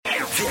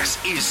This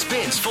is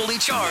Spins Fully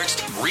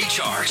Charged,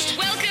 Recharged.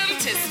 Welcome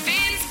to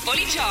Spins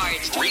Fully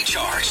Charged.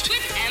 Recharged.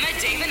 With Emma,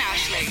 Dave and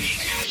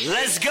Aisling.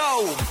 Let's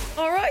go.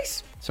 All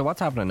right. So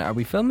what's happening? Are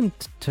we filming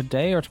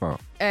today or tomorrow?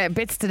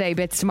 Bits today,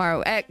 bits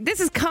tomorrow. This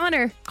is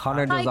Connor.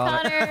 Connor does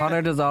Connor.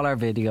 Connor does all our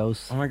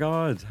videos. Oh my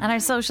god, And our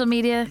social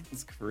media.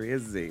 it's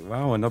crazy!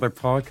 Wow, another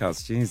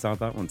podcast. Jeez, add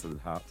that one to the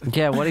hat.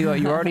 Yeah, what do you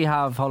already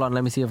have? Hold on,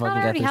 let me see if I Connor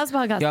can get already this. has a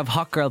podcast. You have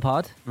Hot Girl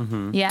Pod,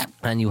 Yeah.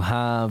 and you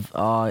have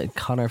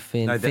Connor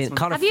Finn. No, this one-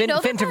 Connor Have you Finn know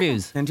that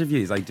interviews.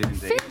 Interviews, I do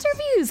indeed.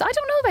 Interviews. I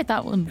don't know about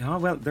that one. Oh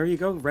well, there you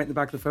go. Right in the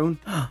back of the phone.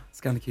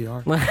 Scan the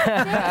QR.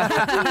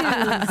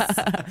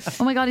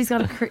 Oh my God, he's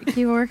got a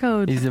QR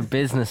code. He's a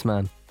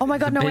businessman. Oh my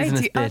God, He's a no, wait.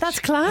 business bitch. That's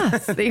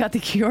class. They got the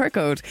QR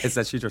code. It's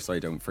actually just so I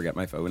don't forget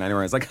my phone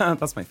anywhere. I was like,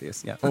 that's my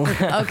face. Yeah.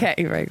 Okay,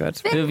 very good.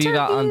 Who have you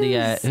got on the?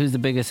 Interviews. Who's the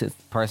biggest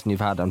person you've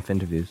had on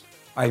Finterviews?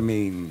 I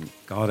mean,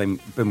 God,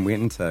 I've been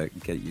waiting to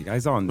get you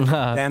guys on.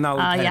 Then I'll.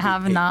 kind you of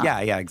haven't be- not. Yeah,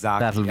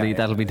 exactly.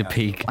 That'll be the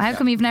peak. How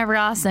come you've never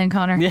asked then,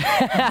 Connor?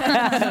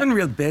 I've been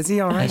real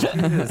busy. All right.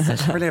 Jesus, I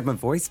should really have my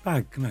voice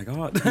back. Oh my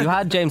God. You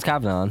had James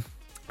Kavanagh on.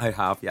 I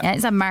have. Yeah, Yeah.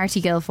 is that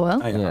Marty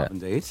Guilfoyle? I Yeah. have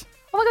indeed.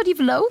 Oh my God, you've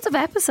loads of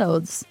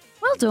episodes.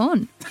 Well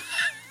done.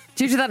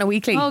 Do you do that in a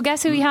weekly? Oh,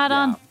 guess who we had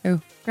on?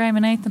 Who? Graham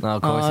and Nathan. No,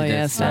 of course Oh, he did.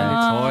 yes,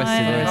 Yeah, of course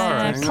he did.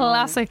 Alright.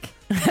 Classic.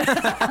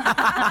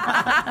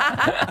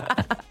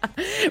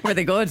 Were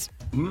they good?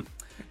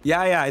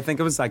 Yeah. I think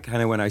it was like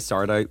kind of when I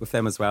started out with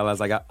them as well. I was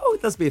like, oh,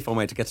 this would be a fun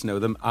way to get to know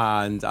them.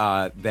 And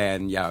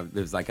then, yeah, it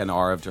was like an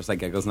hour of just like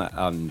giggles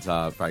and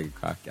very good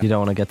crack. Yeah. You don't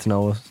want to get to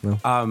know us, no?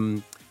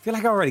 I feel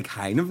like I already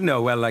kind of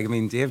know. Well, like, I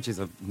mean, Dave, geez,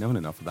 I've known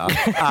enough of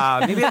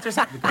that. Maybe it's just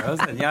like the girls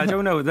then. Yeah, I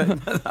don't know.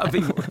 That'd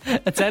be more.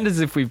 It sounds as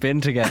if we've been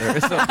together or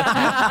something.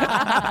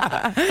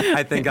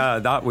 I think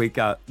that week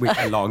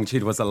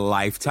Longitude was a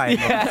lifetime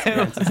of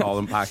experiences all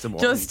unpacked in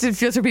one. Just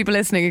for people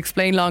listening,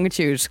 explain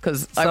Longitude,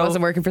 because I So-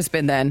 wasn't working for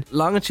Spin then.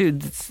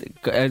 Longitude.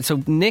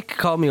 So Nick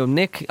called me up.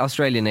 Nick,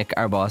 Australia Nick,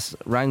 our boss,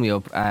 rang me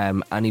up,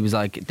 and he was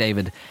like,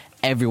 David,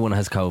 everyone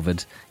has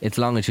COVID. It's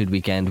Longitude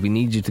weekend. We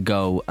need you to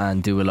go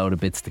and do a load of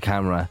bits to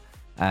camera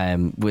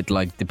with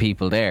like the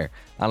people there.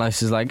 And I was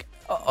just like,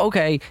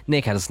 okay.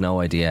 Nick has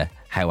no idea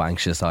how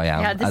anxious I am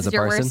Yeah, this as is a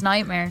your person. worst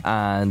nightmare.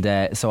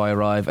 And so I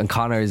arrive, and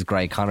Connor is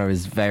great. Connor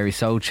is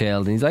so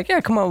chilled, and he's like,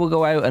 yeah, come on, we'll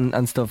go out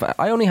and stuff.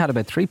 I only had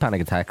about 3 panic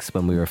attacks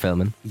when we were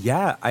filming.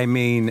 Yeah, I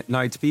mean,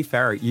 now to be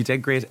fair, you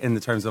did great in the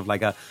terms of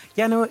like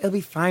no, it'll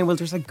be fine. We'll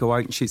just like go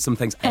out and shoot some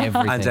things.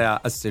 Everything. And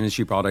as soon as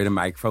she brought out a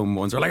microphone,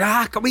 ones were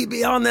like, can we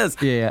be on this?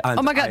 Yeah. And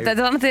Oh my God, that's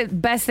not the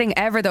best thing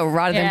ever though,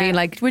 rather than Yeah. being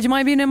like, would you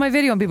mind being in my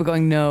video? And people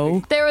going,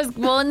 no. There was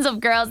ones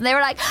of girls and they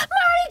were like,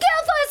 Marty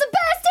Guilfoyle is the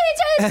best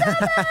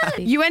DJ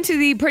ever. You went to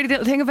the Pretty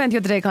Little Thing event the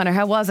other day, Connor.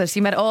 How was it?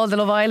 You met all the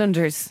Love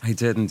Islanders. I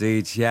did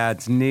indeed. Yeah,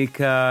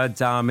 Danica,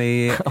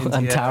 Dami, And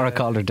India. Tara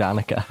called her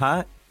Danica.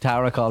 Huh?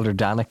 Tara called her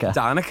Danica.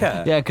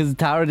 Danica. Yeah, because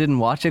Tara didn't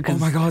watch it. 'cause Oh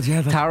my God, yeah,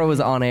 that- Tara was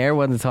on air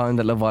when the time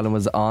that Love Island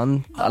was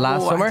on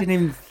last summer. I didn't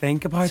even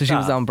think about So that. she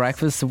was on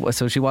breakfast,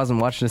 so she wasn't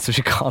watching it. So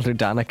she called her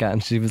Danica,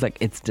 and she was like,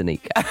 "It's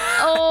Danica."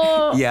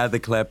 Oh, Yeah, the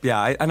clip.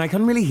 Yeah, and I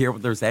couldn't really hear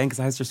what they were saying because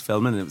I was just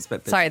filming and it was a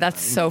bit. Sorry,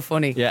 that's so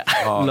funny. Yeah,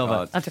 Oh,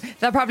 love God. it.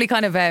 That probably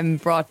kind of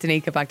brought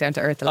Danica back down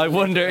to earth a I little.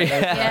 wonder.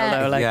 Yeah.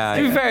 Although, like, Yeah,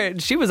 To be yeah. fair,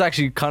 she was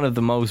actually kind of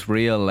the most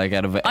real, like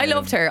out of it. I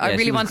loved her. I Yeah,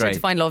 really she was wanted her to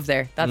great. find love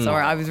there. That's all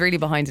right. I was really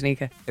behind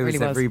Danica. It was really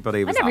was.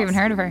 everybody. Was never even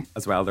heard of her.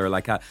 as well. They were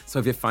like, so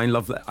if you find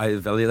love, I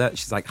value that.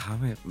 She's like, how?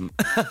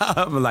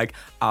 I'm like,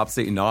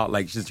 absolutely not.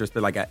 Like, she's just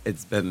been like,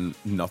 it's been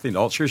nothing.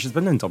 Not sure. She's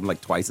been in Dublin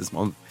like twice this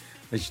month.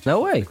 Like, she's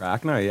No just way.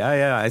 Crack now.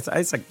 Yeah. It's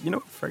like,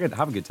 forget,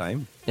 have a good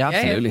time. Yeah, Yeah,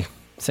 absolutely.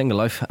 Single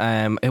life.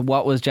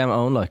 What was Gemma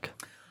Owen like?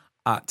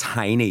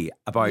 Tiny,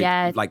 about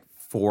Yeah. like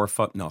 4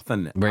 foot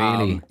nothing.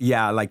 Really?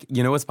 Yeah, like,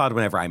 it's bad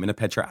whenever I'm in a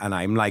picture and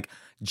I'm like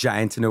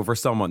gianting over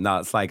someone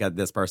that's like,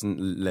 this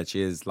person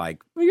literally is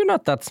like, Well, you're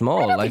not that small.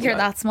 I don't like think you're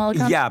that small.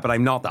 Con. yeah, but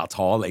I'm not that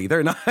tall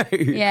either now.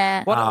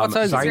 Yeah. What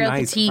size is Very real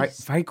nice. petite.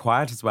 Very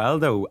quiet as well,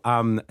 though.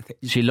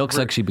 She looks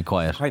like she'd be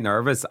quiet. Quite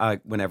nervous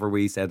whenever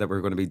we said that we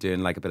were going to be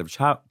doing like a bit of a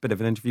chat, bit of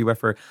an interview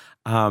with her.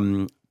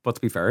 But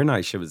to be fair,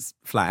 now she was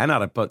flying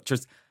at it. But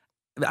just,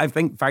 I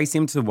think very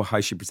similar to how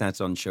she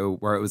presented on the show,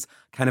 where it was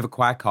kind of a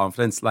quiet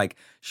confidence. Like,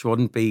 she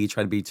wouldn't be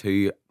trying to be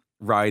too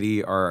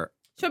rowdy or.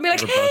 She'll be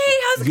like, hey, overbrush.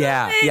 how's it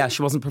Yeah, going? yeah.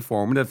 She wasn't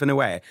performative in a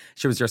way.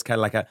 She was just kind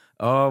of like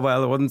I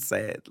wouldn't say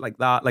it like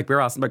that. Like, we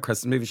were asking about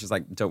Christmas movies. She's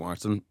like, don't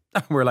watch them.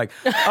 And we're like,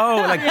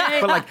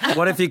 but like,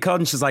 what if you could?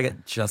 And she's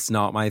like, just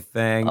not my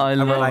thing. I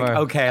and we're love like, her.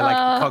 okay, like,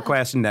 cut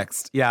question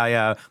next.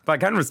 Yeah. But I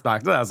kind of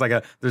respect it. I was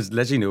like, there's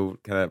literally no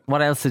kind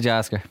What else did you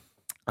ask her?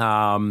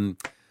 of,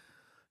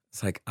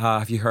 it's like,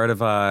 have you heard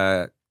of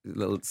a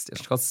little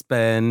station called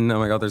Spin? Oh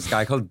my God, there's a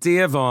guy called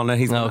Dave on it.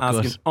 He's Oh,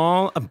 asking good.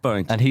 all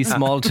about And he's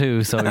small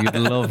too, so you'd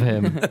love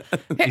him.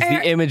 He's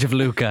the image of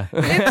Luca.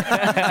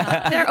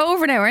 They're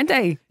over now, aren't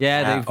they?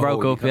 Yeah, they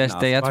broke you up. couldn't Yes,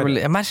 they had ask to. about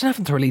it. Imagine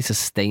having to release a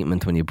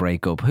statement when you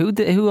break up.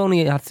 Who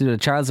only had to do it?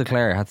 Charles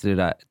Leclerc had to do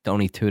that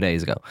only 2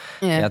 days ago.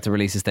 Yeah. He had to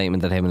release a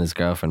statement that him and his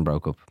girlfriend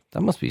broke up.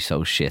 That must be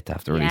so shit to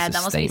have to release Yeah, a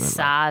that must be statement.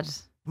 sad.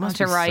 Must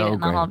to be write so it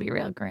and grim. that'll be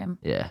real grim.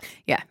 Yeah.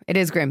 Yeah, it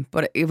is grim.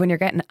 But when you're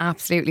getting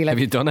absolutely like Have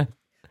you done it?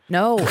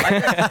 no,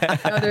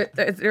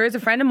 there is a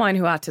friend of mine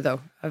who had to though.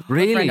 A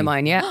Really? friend of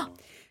mine, yeah.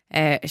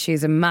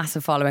 She's a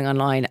massive following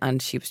online,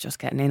 and she was just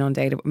getting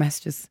inundated with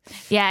messages.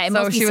 Yeah, it So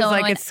must be she was so like,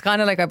 annoying. it's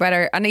kind of like I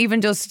better, and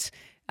even just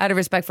out of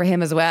respect for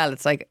him as well,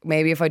 it's like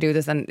maybe if I do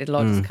this, then it'll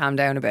all just calm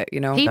down a bit, you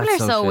know? People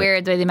That's are so so shit.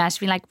 weird where they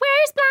message me like,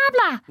 where's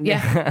blah blah?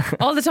 Yeah,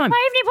 all the time. Why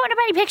haven't you put up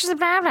any pictures of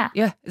blah blah?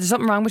 Yeah, is there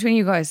something wrong between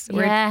you guys?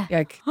 Weird. Yeah.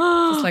 Like,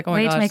 just like, oh my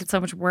Way God. to make it so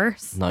much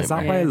worse. Is that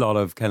Nightmare. why a lot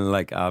of kind of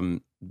like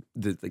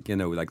you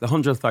know, like the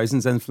 100,000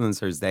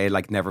 influencers, they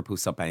like never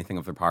post up anything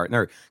of their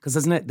partner, because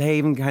isn't it they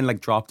even kind of like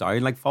drop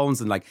down like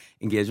phones and like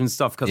engagement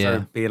stuff because Yeah. they're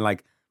being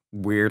like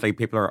weird, like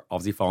people are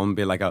obviously following,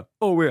 being like,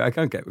 oh wait, I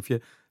can't get with you.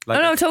 Like,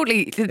 No,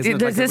 totally. it, There's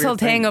like, a this whole weird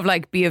thing thing? of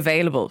like be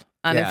available,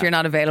 and if Yeah. you're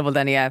not available,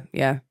 then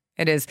yeah,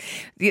 it is.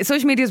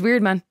 Social media is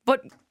weird, man,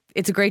 but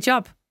it's a great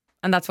job,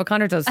 and that's what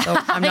Connor does. So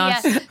I'm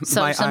not. Yeah.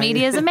 Social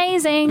media is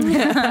amazing.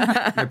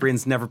 My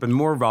brain's never been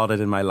more rotted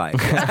in my life.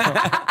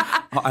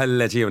 I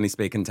literally only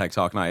speak in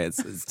TikTok now.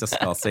 It's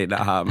disgusting.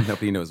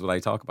 Nobody knows what I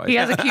talk about. He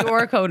has a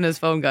QR code in his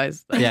phone,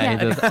 guys. Yeah, he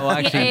does. Oh,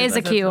 It actually, is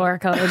a QR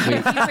code. If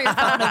you put your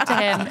phone up to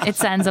him, it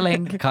sends a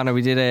link. Connor,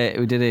 we did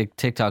a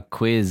TikTok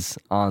quiz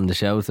on the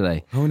show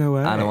today. Oh, no way.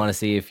 And I want to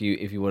see if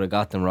you would have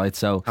got them right.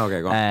 So,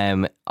 Okay, go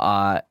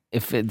on.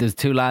 if there's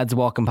two lads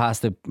walking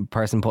past the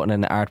person putting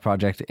in an art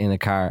project in a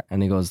car,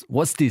 and he goes,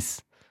 "What's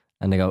this?"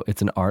 And they go,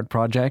 "It's an art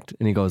project."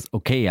 And he goes,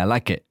 "Okay, I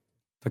like it."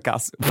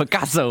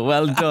 Picasso,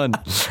 well done.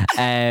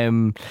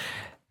 I'm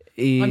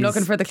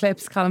looking for the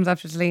clips. Columns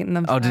after deleting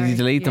them. Oh, did he Sorry.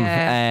 delete them?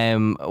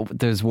 Yeah.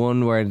 There's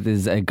one where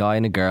there's a guy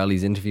and a girl.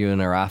 He's interviewing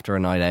her after a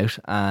night out,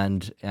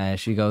 and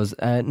she goes,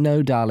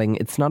 "No, darling,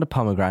 it's not a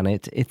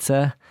pomegranate. It's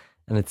a,"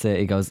 and it's a.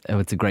 He goes, "Oh,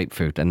 it's a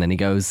grapefruit," and then he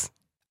goes,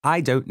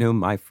 I don't know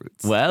my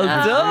fruits. "Well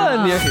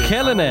done, you're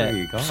killing Oh my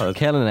it, God.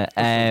 killing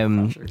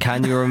it."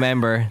 Can you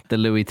remember the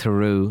Louis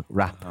Theroux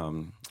rap?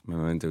 My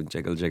mind do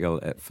jiggle, jiggle,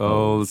 it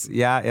folds.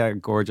 Yeah,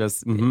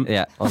 gorgeous. Mm-hmm.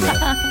 Yeah,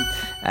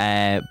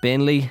 unreal.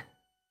 Binley.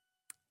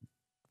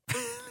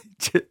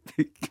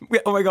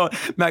 Oh my God,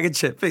 Mega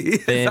Chippy.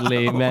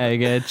 Binley,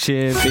 Mega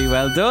Chippy,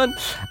 well done.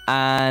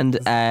 And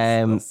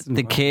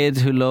the kid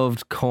who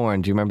loved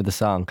corn. Do you remember the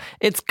song?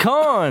 It's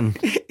corn.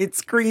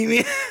 It's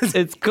creamy.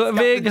 It's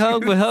big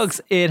hug with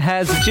hugs. It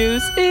has a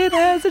juice. It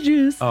has a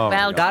juice. Oh,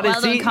 Well, That well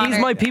is done, he's Connor.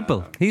 my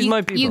people. He's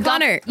my people. You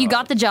got, Connor. you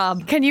got the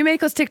job. Can you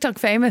make us TikTok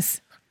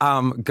famous?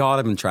 God,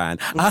 I've been trying.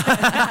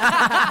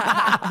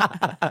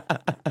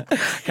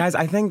 Guys,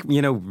 I think,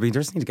 we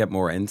just need to get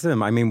more into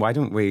them. I mean, why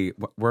don't we,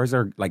 where's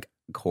our like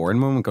corn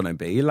moment going to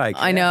be? Like,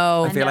 I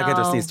know. I feel like I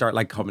just know. need to start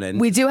like coming in.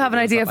 We do have an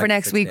videos idea at, for like,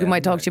 next 6 week. We a.m.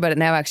 might talk to you about it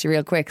now, actually,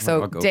 real quick. So,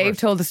 God, go for Dave it.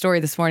 told the story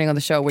this morning on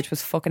the show, which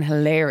was fucking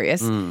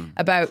hilarious,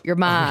 about your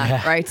ma,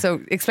 right? So,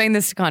 explain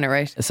this to Connor,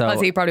 right? So,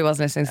 Because he probably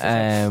wasn't listening to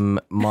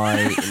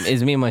this.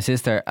 It's me and my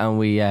sister, and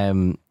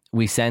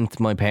we sent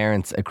my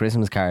parents a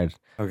Christmas card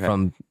Okay.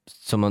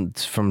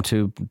 from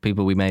two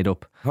people we made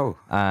up, Oh.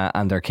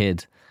 and their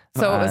kid.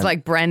 So, it was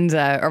like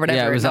Brenda or whatever.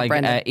 Yeah, it was not like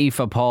Brenda.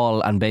 Aoife,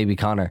 Paul, and baby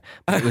Connor.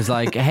 But it was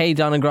like, "Hey,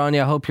 Donna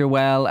Grania, I hope you're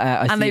well."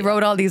 And they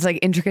wrote all these like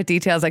intricate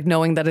details, like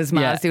knowing that his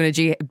Yeah. ma's doing a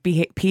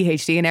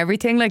PhD and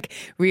everything, like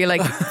real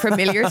like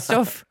familiar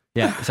stuff.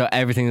 Yeah, so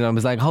everything. I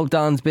was like, "Hope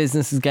Don's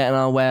business is getting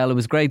on well. It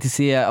was great to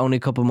see you only a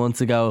couple of months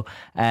ago.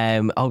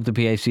 Hope the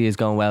PhD is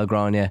going well,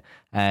 Grania.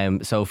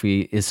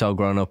 Sophie is so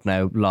grown up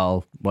now.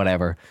 Lol,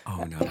 whatever.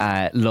 Oh,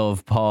 no.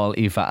 Love, Paul,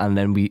 Aoife, and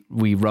then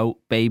we wrote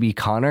baby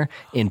Connor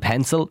in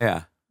pencil.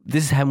 Yeah.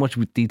 This is how much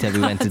detail we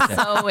went into.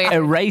 So weird.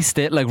 Erased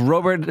it, like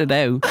rubbered it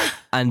out,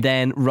 and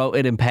then wrote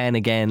it in pen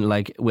again,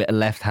 like with a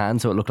left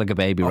hand, so it looked like a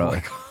baby wrote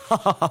it.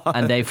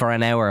 And they, for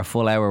an hour, a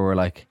full hour, were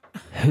like,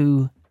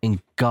 "Who in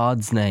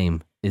God's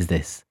name is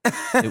this?"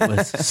 It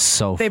was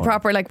so They fun.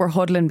 proper like were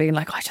huddling, being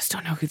like, "I just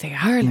don't know who they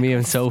are." Me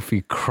and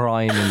Sophie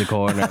crying in the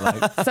corner,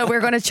 like, So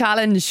we're going to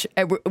challenge.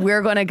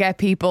 We're going to get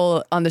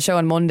people on the show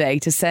on Monday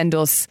to send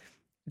us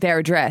their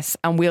address,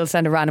 and we'll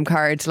send a random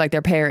card to like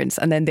their parents,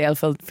 and then they'll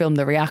film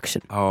the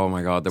reaction. Oh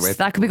my God, the way So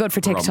that could be good for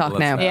TikTok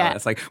now. Yeah.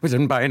 It's like, we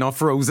didn't buy enough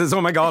roses.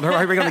 Oh my God, how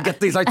are we going to get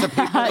these out to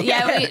people?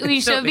 Yeah,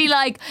 we should be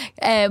like,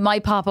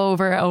 might pop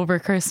over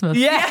Christmas.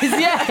 yes,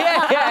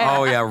 yeah.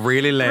 Oh yeah,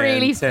 really lame.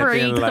 Really Tip,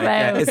 freak being like,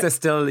 them out. Is this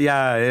still?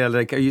 Yeah,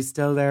 like, are you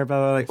still there? Blah,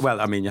 blah, blah.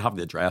 Well, I mean, you have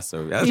the address,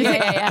 so yeah.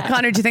 Yeah.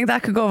 Connor, do you think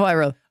that could go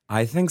viral?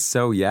 I think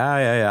so.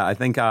 Yeah. I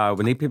think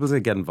we need people to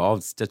get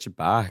involved, stitch it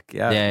back.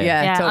 Yeah. Yeah,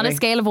 Yeah, on totally. a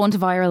scale of 1 to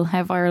viral,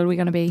 how viral are we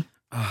going to be?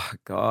 Oh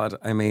God,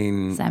 I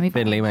mean, Finley,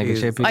 Semi-viral. Mega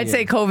Jeez. Chippy. I'd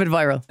say COVID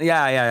viral.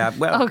 yeah.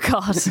 Well, Oh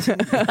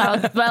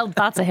God. Well,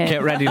 that's a hit.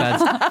 Get ready,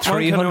 lads.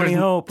 can only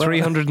hope.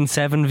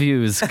 307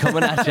 views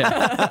coming at you.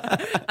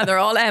 And they're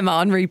all Emma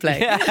on replay.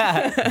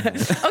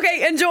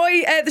 Okay,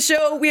 enjoy the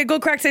show. We had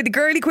good crack today. The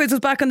girly quiz was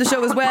back on the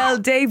show as well.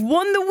 Dave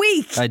won the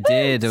week. I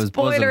did. It was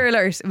Spoiler buzzing.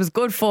 alert. It was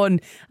good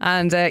fun.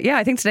 And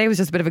I think today was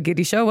just a bit of a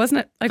giddy show,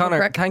 wasn't it? Like good Connor,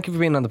 crack. thank you for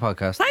being on the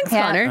podcast. Thanks,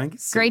 Yeah. Connor. thank you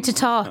so Great to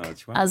talk,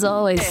 much. Wow. as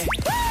always.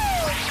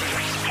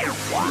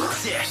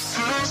 This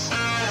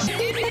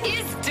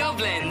It's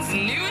Dublin's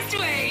newest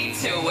way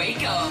to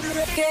wake up.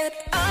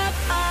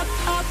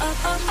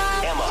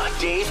 Emma,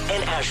 Dave,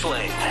 and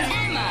Ashling.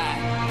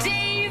 Emma,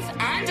 Dave,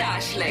 and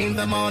Ashling. In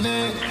the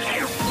morning.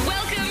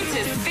 Welcome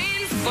to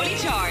Spins Fully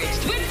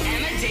Charged with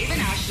Emma, Dave,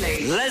 and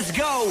Ashling. Let's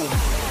go.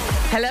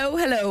 Hello,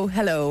 hello,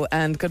 hello,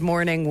 and good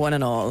morning, one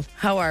and all.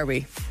 How are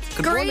we?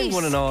 Good morning,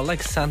 one and all.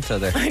 Like Santa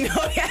there. I know,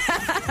 yeah.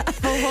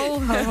 Ho, ho,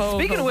 ho, ho.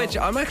 Speaking ho, of which,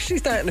 ho. I'm actually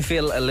starting to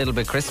feel a little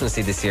bit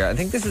Christmassy this year. I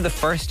think this is the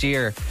first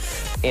year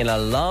in a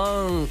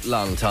long,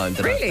 long time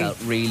that Really? I felt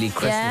really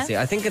Christmassy.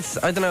 I think it's,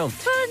 I don't know.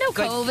 Well, no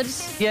Like-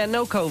 COVID. Yeah,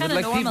 no COVID. Kinda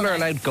Like people normal, are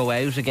allowed to go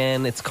out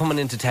again. It's coming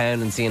into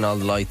town and seeing all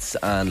the lights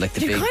and like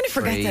the You big kind of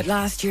forget tree. that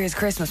last year's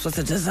Christmas was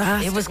a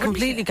disaster. It was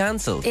completely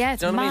cancelled. Yeah,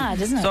 it's Do you know what I mean?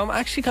 mad, isn't it? So I'm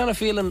actually kind of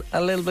feeling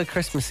a little bit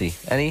Christmassy.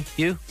 Any?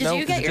 You? Did no?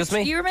 you Is get it your? just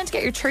me? You were meant to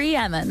get your tree,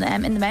 Emma, in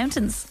the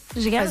mountains.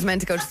 Did you get I was it?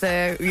 meant to go to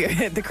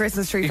the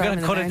Christmas tree You're farm. going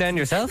in to the cut it down mountains.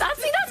 yourself?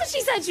 That's what she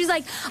said. She was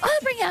like, I'll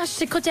bring Ash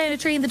to cut down a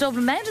tree in the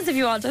Dublin Mountains if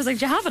you want. I was like,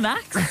 do you have an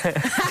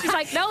axe? She's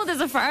like, no,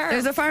 there's a farm.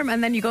 There's a farm,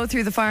 and then you go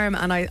through the farm,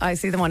 and I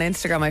see them on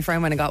Instagram. My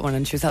friend went and got one,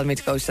 and she was telling me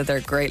to go. She said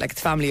they're great, like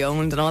it's family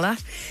owned and all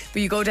that.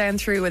 But you go down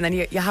through, and then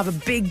you have a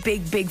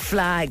big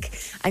flag,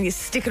 and you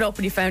stick it up,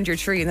 and you found your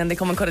tree, and then they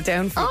come and cut it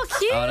down for you. Oh,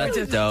 cute. Oh,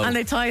 that's dope. And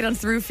they tie it onto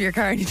the roof of your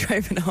car, and you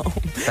drive it home.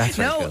 That's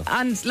very no, cool.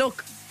 and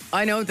look,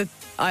 I know that.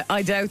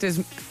 I doubt there's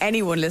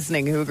anyone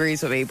listening who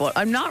agrees with me, but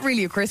I'm not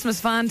really a Christmas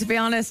fan, to be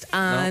honest.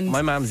 And No,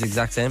 my mum's the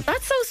exact same.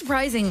 That's so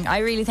surprising. I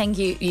really think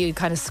you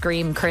kind of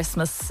scream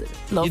Christmas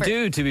lover. You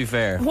do, to be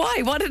fair.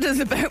 why? What it is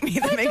about me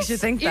that makes you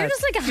think You're that?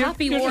 just like a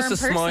happy, you're warm just a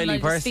person. smiley I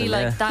just person, feel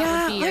yeah. like that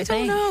Yeah, would be your I don't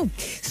thing. know.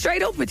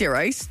 Straight up with you,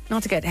 right?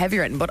 Not to get heavy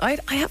written, but I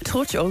have a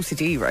touch of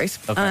OCD, right?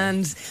 Okay.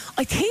 And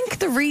I think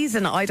the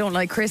reason I don't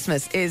like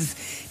Christmas is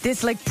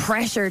this like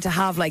pressure to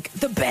have like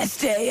the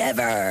best day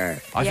ever.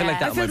 I feel like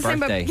that I on feel my the same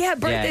birthday. about, yeah,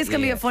 birthdays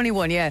can be yeah. a funny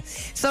one, yeah.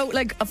 So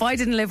like if I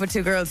didn't live with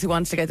two girls who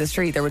wanted to get this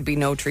tree, there would be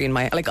no tree in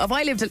my like if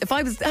I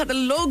had the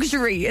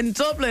luxury in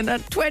Dublin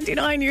at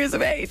 29 years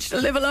of age to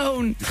live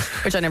alone,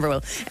 which I never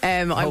will.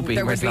 Hoping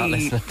There would Emer's not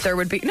be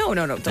listening. no,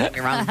 don't get me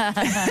wrong.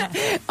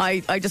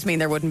 I just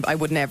mean I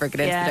would never get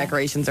into Yeah. the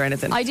decorations or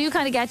anything. I do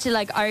kind of get you.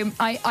 Like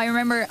I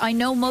remember. I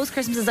know most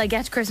Christmases I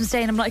get to Christmas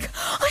Day and I'm like,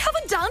 I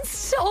haven't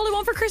danced. All I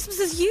want for Christmas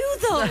is you,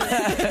 though. And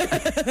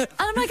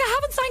I'm like, I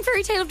haven't sang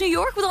Fairy Tale of New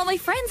York with all my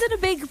friends in a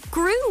big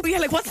group. Yeah,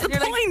 like, what's the And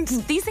you're like,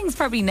 point? these things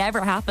probably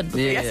never happen.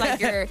 Yeah. It's like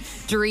your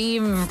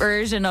dream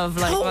version of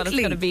like what it's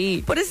going to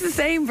be. But it's the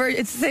same.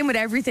 It's the same with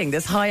everything.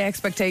 This high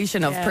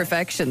expectation of Yeah.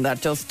 perfection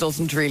that just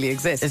doesn't really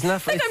exist. Isn't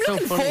that- like, it's I'm so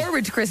looking funny.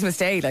 forward to Christmas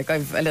Day. Like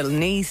I've a little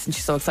niece and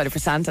she's so excited for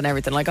Santa and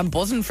everything. Like I'm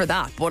buzzing for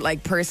that. But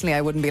like personally,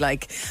 I wouldn't be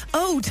like,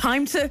 oh,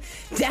 time to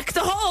deck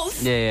the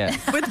halls Yeah.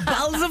 with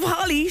bells of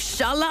holly,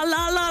 sha la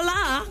la la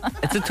la.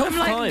 It's a tough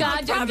like, time.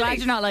 God, I'm glad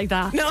you're not like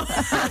that. No,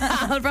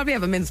 I'll probably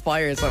have a mince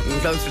pie or something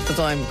closer to the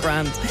time.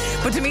 Grand.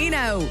 But to me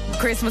now,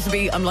 Christmas would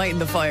be I'm lighting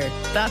the fire.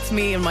 That's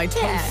me and my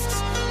toast.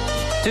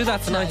 Yeah. Do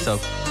that tonight, so.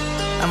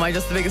 Am I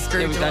just the biggest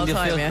Scrooge of all And you'll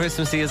time? feel Yeah?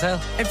 Christmassy as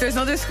hell. If there's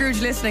another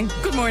Scrooge listening,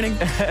 good morning.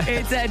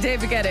 It's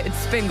David Guetta. It's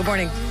Spin. Good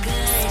morning.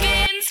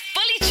 Spins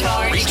Fully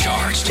Charged.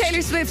 Recharged.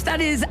 Taylor Swift. That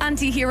is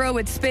Anti-Hero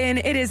with Spin.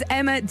 It is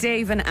Emma,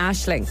 Dave, and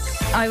Ashling.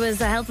 I was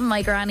helping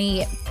my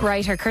granny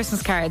write her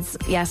Christmas cards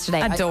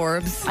yesterday.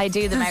 Adorbs. I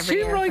do them Does every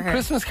she year. write for her.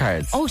 Christmas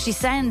cards? Oh, she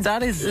sends.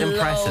 That is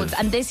impressive. loads.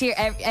 And this year,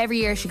 every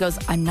year, she goes,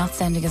 I'm not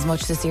sending as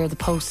much this year. The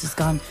post has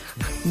gone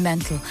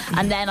mental.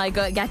 And then I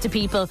get to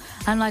people,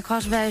 I'm like,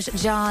 what about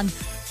John?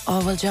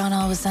 Oh, well, John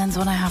always sends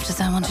one. I have to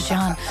send one to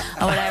John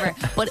or whatever.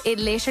 But it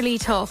literally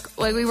took,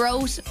 well,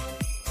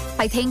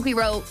 I think we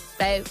wrote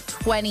about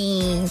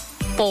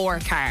 24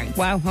 cards.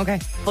 Wow. Okay.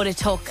 But it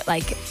took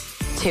like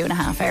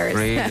 2.5 hours.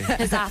 Really?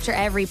 Because after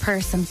every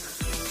person,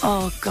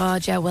 oh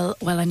God, yeah, well,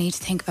 I need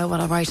to think about what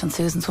I'll write on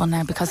Susan's one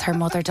now because her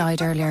mother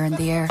died earlier in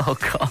the year. Oh,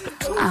 God.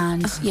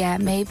 And yeah,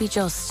 maybe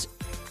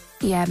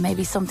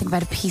something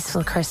about a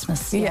peaceful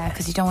Christmas. Yeah,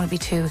 because you don't want to be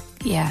too,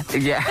 yeah.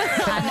 Yeah.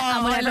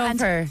 And whatever. I love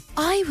And her.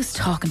 I was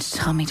talking to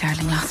Tommy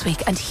Darling last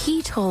week and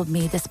he told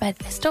me this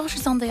about his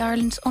daughter's on the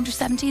Ireland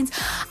under-17s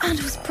and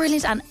it was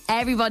brilliant and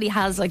everybody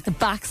has like the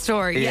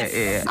backstory.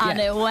 Yeah. And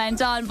it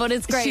went on, but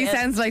it's great. She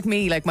sounds like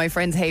me. Like my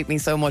friends hate me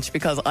so much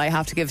because I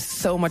have to give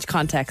so much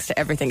context to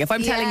everything. If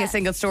I'm telling Yeah. a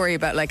single story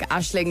about like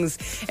Ashling's,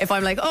 if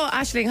I'm like, oh,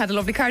 Ashling had a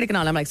lovely cardigan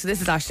on, I'm like, so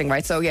this is Ashling,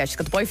 right? So yeah, she's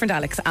got the boyfriend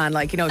Alex, and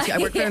like, you know, I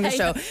work with her on the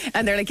show,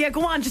 and they're like, yeah,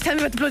 go on, just tell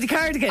me about the bloody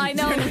cardigan. I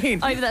Do you know. what I mean?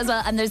 I do that as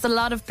well. And there's a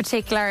lot of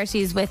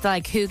particularities with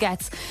like who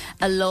gets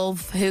a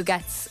love, who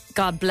gets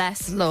God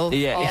bless love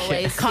Yeah, yeah.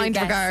 always. who Kind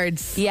gets-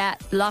 regards. Yeah,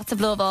 lots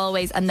of love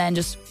always, and then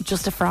just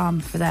a from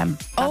for them.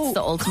 That's Oh.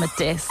 the ultimate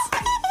diss.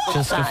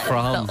 Just a That is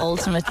from. the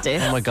ultimate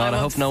diss. Oh, my God. I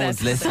I'm hope no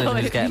one's obsessed. listening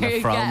who's getting a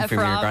You from get a from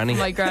your granny.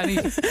 My granny.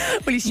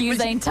 Will you, Yous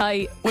ain't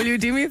tight. will you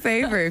do me a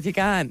favour if you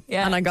can?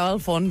 Yeah. And I'll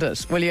fund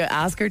it. Will you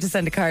ask her to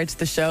send a card to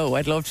the show?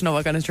 I'd love to know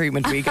what kind of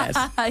treatment we get.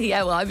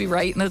 Yeah, well, I'd be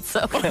writing it,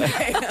 so.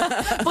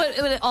 but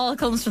it all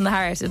comes from the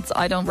heart.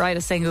 I don't write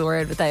a single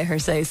word without her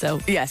say so.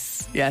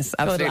 Yes,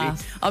 absolutely.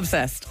 laugh.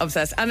 Obsessed.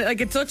 And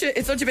like it's such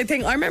a big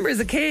thing. I remember as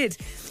a kid,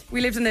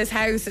 we lived in this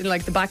house in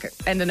like the back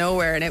end of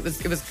nowhere, and it was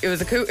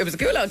a cool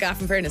little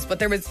gaff in fairness.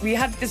 But we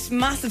had this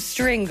massive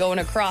string going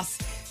across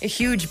a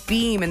huge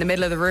beam in the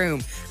middle of the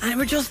room, and it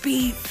would just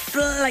be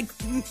like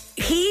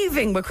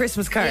heaving with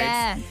Christmas cards.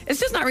 Yeah. It's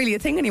just not really a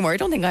thing anymore. I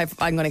don't think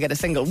I'm going to get a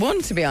single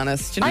one, to be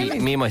honest. Do you know what I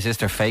mean? Me and my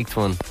sister faked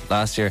one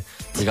last year.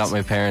 We got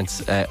my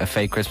parents a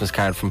fake Christmas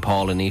card from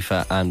Paul and Aoife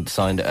and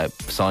signed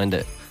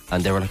it.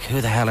 And they were like,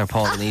 who the hell are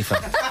Paul and Aoife?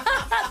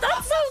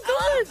 That's so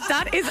good.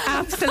 That is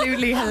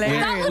absolutely That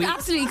hilarious. would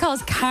absolutely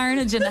cause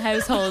carnage in the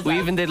household. We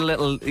even did a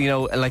little,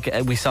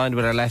 we signed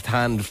with our left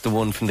hand the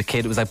one from the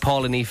kid. It was like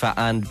Paul and Aoife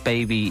and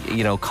baby,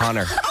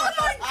 Connor. Oh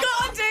my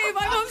God, Dave,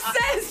 I'm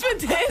obsessed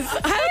with this.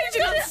 How did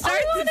you not start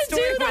I want this to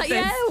story do that, with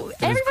yeah. this?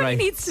 Everybody great.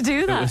 needs to do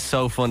It that. was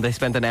so fun. They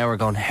spent an hour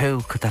going,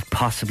 who could that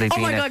possibly be?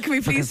 Oh my God, can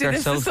we please do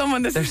this to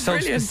someone? This They're is so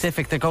brilliant.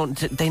 specific. They're going.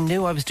 They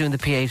knew I was doing the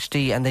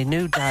PhD, and they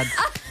knew Dad.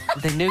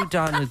 They knew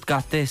Don had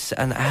got this,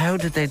 and how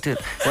did they do it?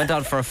 Went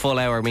on for a full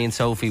hour. Me and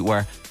Sophie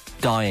were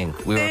dying.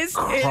 We were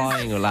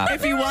crying with laughter.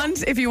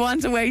 If you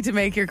want a way to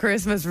make your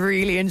Christmas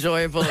really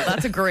enjoyable,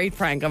 that's a great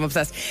prank. I'm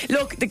obsessed.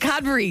 Look, the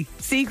Cadbury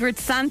Secret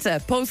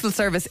Santa postal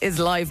service is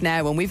live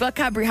now, and we've got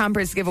Cadbury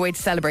hampers to give away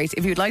to celebrate.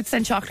 If you'd like to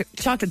send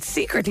chocolate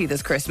secretly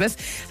this Christmas,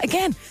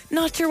 again,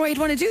 not sure why you'd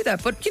want to do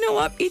that, but you know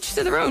what? Each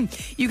to their own.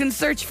 You can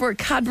search for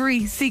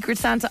Cadbury Secret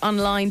Santa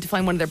online to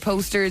find one of their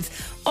posters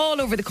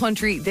all over the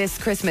country this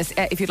Christmas.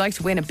 If you'd like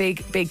to win a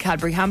big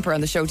Cadbury hamper on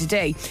the show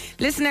today,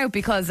 listen out,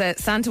 because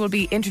Santa will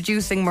be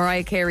introducing Mariah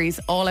Carey's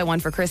All I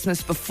Want for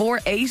Christmas before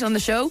 8 on the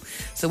show.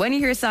 So when you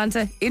hear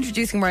Santa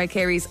introducing Mariah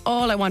Carey's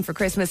All I Want for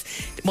Christmas,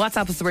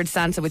 WhatsApp us the word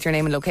Santa with your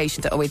name and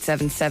location to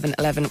 087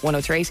 711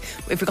 1038.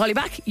 If we call you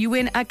back, you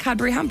win a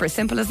Cadbury hamper.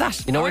 Simple as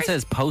that. You know All where right? it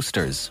says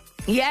posters?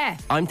 Yeah.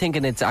 I'm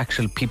thinking it's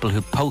actual people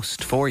who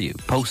post for you.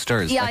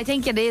 Posters. Yeah, like, I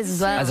think it is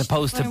as well. as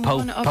opposed to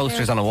One of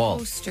posters their on a wall.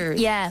 Posters.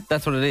 Yeah,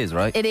 That's what it is,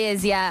 right? it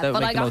is, yeah. That would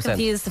But I make got no sense.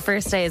 confused the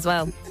first day as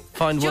well.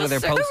 Find one of their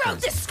Who posters.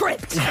 wrote this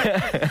script?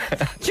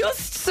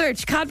 Just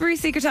search Cadbury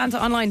Secret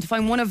Santa online to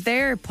find one of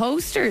their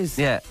posters.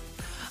 Yeah,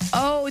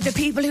 Oh, the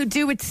people who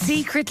do it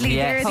secretly.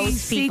 Yeah. They're these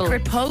Post people.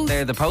 secret posts.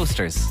 they're the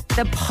posters.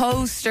 The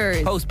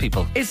posters. Post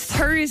people. It's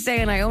Thursday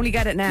and I only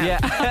get it now. Yeah.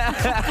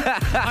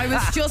 I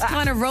was just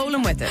kind of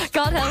rolling with it.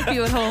 God help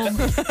you at home,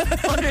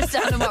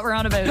 understanding what we're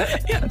on about.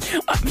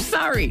 I'm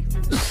sorry.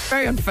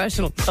 Very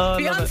unprofessional.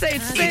 Beyonce,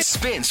 it's It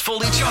spins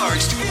fully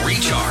charged,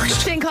 recharged.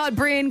 Shane Cod,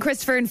 Brian,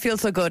 Christopher, and Feel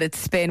So Good. It's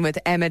Spin with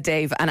Emma,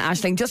 Dave, and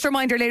Aisling. Just a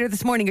reminder, later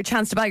this morning, your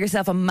chance to buy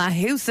yourself a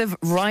massive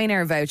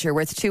Ryanair voucher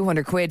worth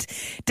 200 quid.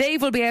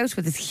 Dave will be out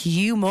with his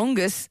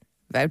humongous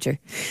voucher,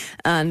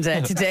 and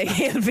today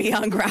he'll be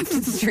on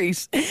Grafton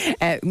Street,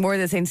 more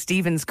the St.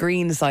 Stephen's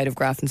Green side of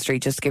Grafton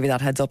Street. Just to give you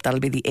that heads up, that'll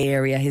be the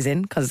area he's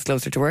in because it's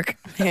closer to work.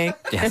 Hey.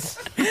 Yes.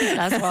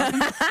 That's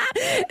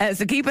what.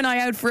 So keep an eye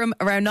out for him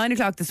around 9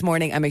 o'clock this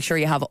morning, and make sure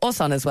you have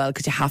us on as well,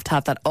 because you have to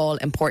have that all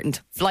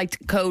important flight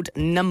code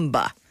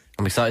number.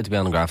 I'm excited to be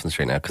on Grafton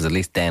Street now, because at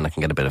least then I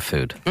can get a bit of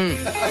food.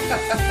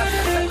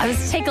 I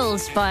was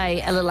tickled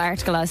by a little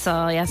article I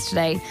saw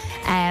yesterday.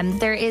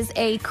 There is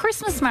a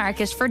Christmas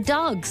market for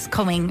dogs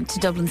coming to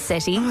Dublin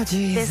City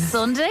this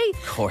Sunday.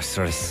 Of course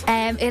there is.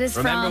 It is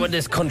Remember from when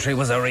this country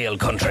was a real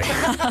country?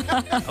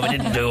 And we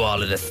didn't do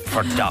all of this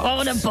for dogs. what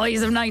would the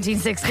boys of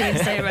 1916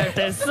 say about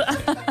this?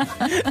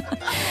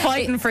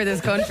 Fighting for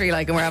this country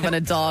like, and we're having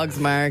a dog's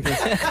market.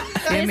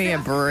 Give me a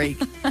break.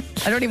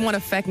 I don't even want a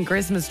feckin'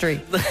 Christmas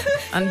tree.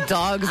 And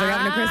dogs are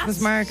having a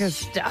Christmas market.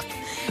 Stop.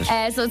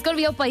 So it's going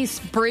to be up by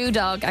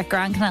Brewdog at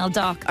Grand Canal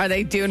Dock. Are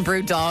they doing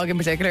Brew Dog in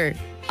particular?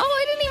 Oh,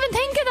 I didn't even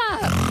think of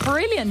that.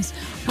 Brilliant.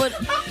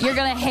 But you're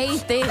going to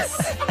hate this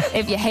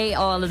if you hate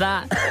all of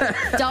that.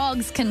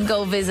 Dogs can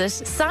go visit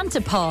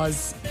Santa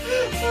Paws.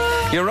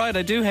 You're right,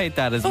 I do hate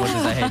that as much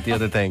as I hate the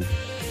other thing.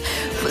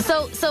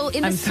 So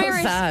in the I'm so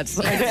spirit, sad.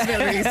 I just feel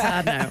really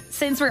sad now.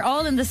 since we're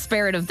all in the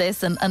spirit of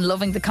this and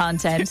loving the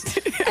content,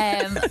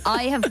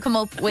 I have come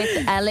up with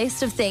a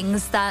list of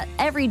things that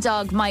every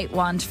dog might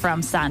want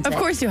from Santa. Of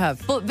course you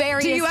have. But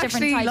various Do you different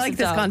actually types like of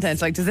this dogs.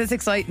 content? Like, does this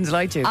excite and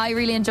delight you? I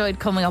really enjoyed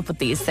coming up with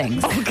these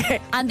things. Okay.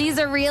 And these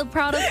are real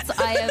products.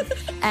 I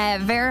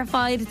have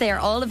verified. They are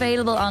all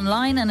available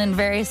online and in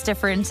various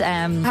different...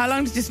 How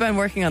long did you spend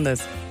working on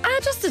this?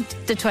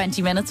 just the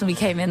 20 minutes when we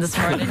came in this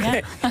morning.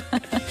 Okay. Yeah.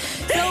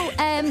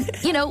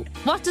 So,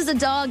 what does a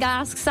dog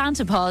ask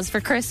Santa Paws for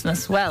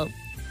Christmas? Well,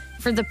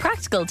 for the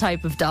practical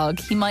type of dog,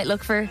 he might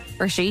look for,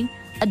 or she,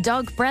 a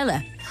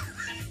dog-brella.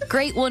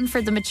 Great one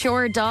for the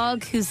mature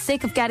dog who's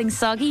sick of getting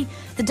soggy.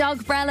 The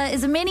dog-brella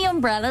is a mini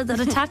umbrella that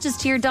attaches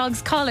to your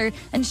dog's collar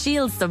and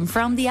shields them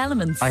from the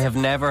elements. I have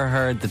never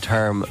heard the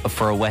term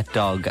for a wet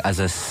dog as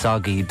a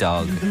soggy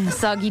dog.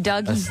 Soggy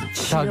doggy. Soggy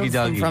Shields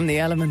them doggy. from the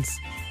elements.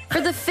 For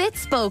the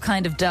Fitzbo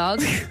kind of dog,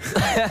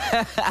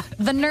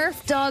 the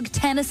Nerf Dog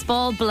Tennis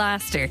Ball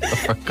Blaster.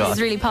 For This God.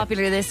 is really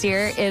popular this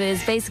year. It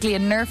is basically a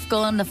Nerf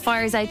gun that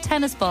fires out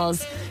tennis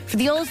balls for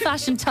the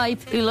old-fashioned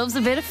type who loves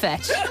a bit of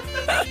fetch.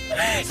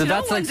 So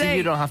that's one like so day-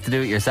 you don't have to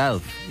do it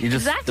yourself. You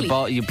just Exactly. the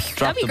ball. You drop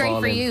That'd be the great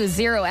ball for in. you.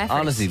 Zero effort.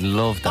 Honestly,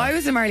 love that. I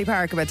was in Marley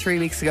Park about 3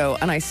 weeks ago,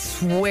 and I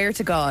swear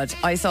to God,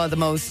 I saw the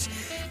most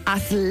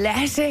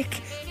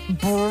athletic,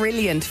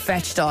 brilliant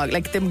fetch dog.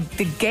 Like the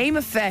game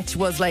of fetch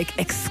was like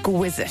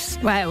exquisite.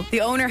 Wow.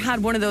 The owner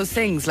had one of those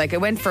things, like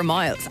it went for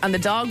miles, and the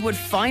dog would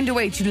find a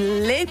way to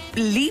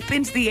leap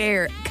into the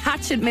air,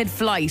 catch it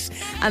mid-flight,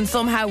 and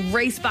somehow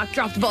race back,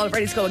 drop the ball,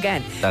 ready to go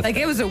again. That's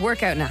It was a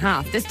workout and a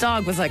half. This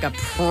dog was like a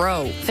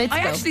pro. Fitzco. I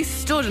actually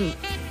stood and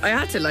I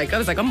had to I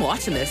was like, I'm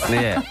watching this.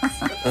 Yeah.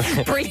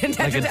 Brilliant.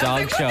 Like a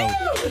dog show.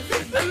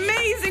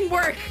 Amazing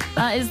work.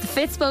 That is the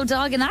Fitzbo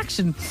dog in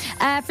action.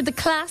 For the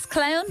class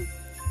clown,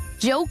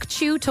 joke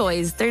chew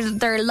toys.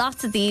 There are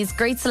lots of these.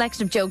 Great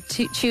selection of joke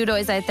chew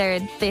toys out there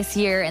this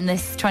year in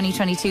this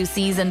 2022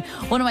 season.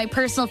 One of my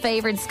personal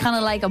favourites, kind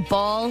of like a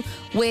ball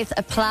with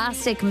a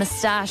plastic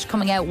moustache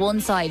coming out one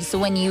side. So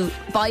when you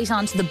bite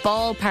onto the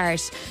ball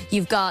part,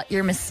 you've got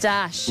your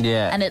moustache.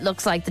 Yeah. And it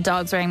looks like the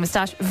dog's wearing a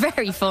moustache.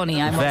 Very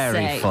funny, I must say.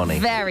 Very funny.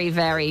 Very,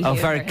 very Oh,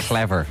 very humorous.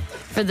 clever.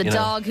 For the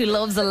dog who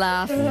loves a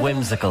laugh.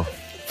 Whimsical.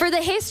 For the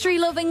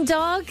history-loving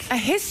dog, A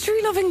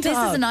history-loving dog. this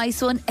is a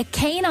nice one. A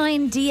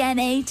canine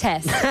DNA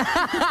test.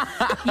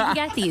 You can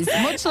get these.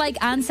 Much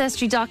like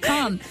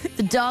Ancestry.com,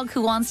 the dog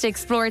who wants to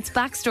explore its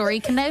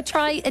backstory can now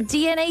try a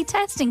DNA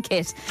testing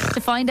kit to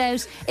find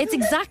out its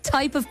exact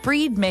type of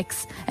breed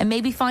mix and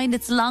maybe find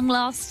its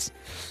long-lost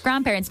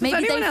grandparents. Maybe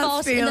they anyone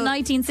else fought in the feel-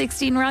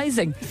 1916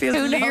 Rising. Feels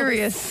Who knows?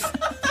 delirious.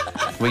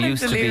 We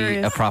used to be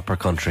Delirious. a proper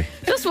country.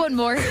 Just one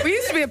more. We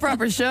used to be a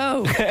proper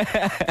show.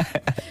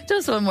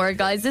 Just one more,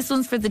 guys. This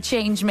one's for the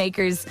change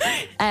makers.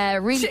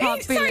 Really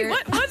popular. Sorry,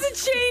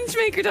 what's a change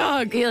maker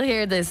dog? You'll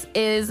hear this. It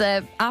is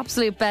an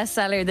absolute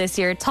bestseller this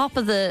year. Top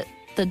of the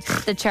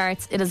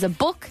charts. It is a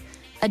book,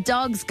 A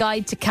Dog's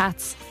Guide to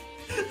Cats.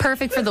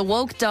 Perfect for the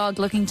woke dog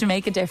looking to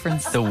make a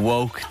difference. The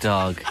woke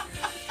dog.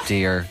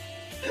 Dear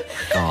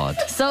God.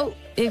 So,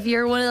 if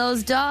you're one of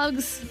those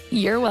dogs,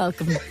 you're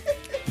welcome.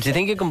 Do you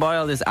think you can buy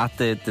all this at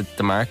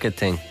the market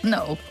thing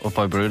No. up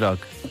by Brewdog?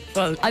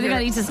 Well, I think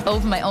I need to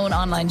open my own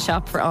online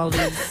shop for all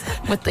these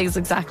with these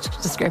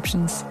exact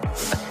descriptions.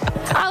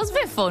 That was a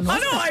bit fun, I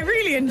wasn't know, I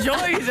really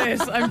enjoyed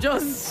it. I'm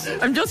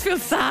just feel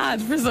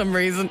sad for some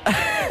reason.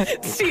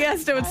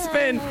 Siesta would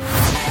Spin.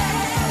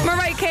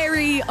 Mariah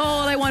Carey,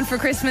 All I Want for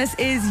Christmas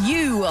Is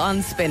You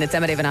on Spin. It's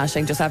Emma David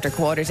Ashling just after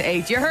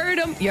 7:45.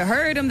 You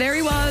heard him, there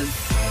he was.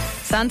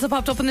 Santa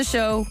popped up on the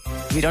show.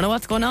 If you don't know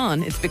what's going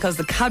on, it's because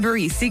the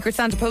Cadbury Secret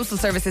Santa Postal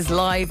Service is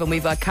live and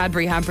we've got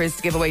Cadbury hampers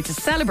to give away to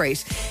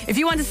celebrate. If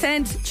you want to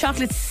send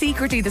chocolates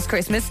secretly this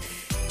Christmas,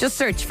 just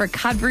search for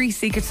Cadbury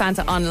Secret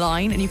Santa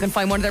online and you can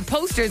find one of their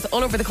posters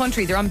all over the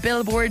country. They're on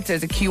billboards,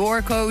 there's a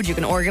QR code, you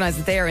can organise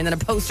it there, and then a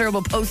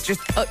posterable poster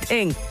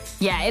thing.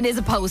 Yeah, it is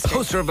a poster.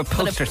 Poster of a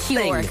poster With a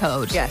QR thing.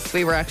 code. Yes,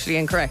 we were actually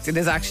incorrect. It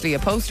is actually a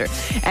poster.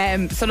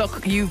 So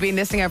look, you've been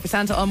listening out for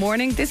Santa all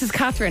morning. This is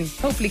Catherine.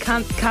 Hopefully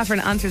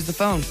Catherine answers the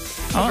phone.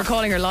 We're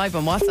calling her live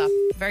on WhatsApp.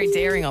 Very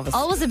daring of us.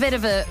 Always a bit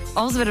of a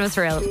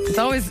thrill. It's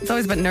always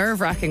a bit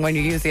nerve-wracking when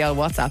you use the old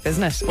WhatsApp,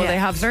 isn't it? Well, Yeah. they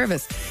have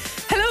service.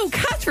 Hello,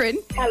 Catherine.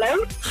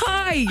 Hello.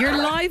 Hi, you're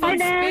live on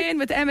there. Spin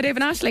with Emma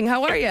David Ashling.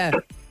 How are you?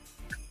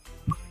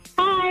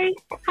 Hi.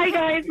 Hi,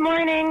 guys.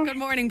 Morning. Good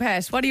morning,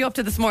 Pet. What are you up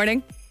to this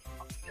morning?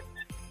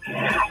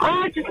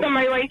 Oh, just on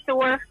my way to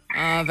work.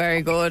 Ah,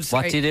 very good.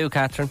 What do you do,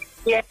 Catherine?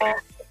 Yeah.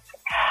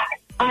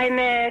 I'm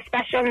a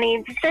special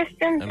needs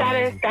assistant at a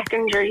Amazing.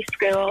 secondary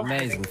school.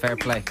 Amazing, fair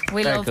play.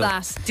 We Very love cool.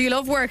 that. Do you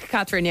love work,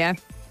 Catherine? Yeah.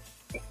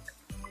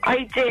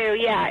 I do,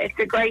 yeah. It's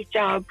a great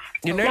job.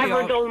 You're nearly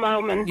Never a off- dull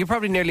moment. You're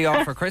probably nearly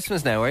off for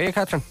Christmas now, are you,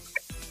 Catherine?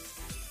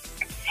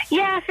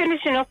 Yeah,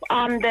 finishing up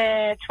on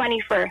the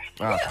 21st.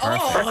 Oh, perfect.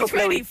 Oh, couple of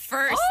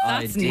 21st.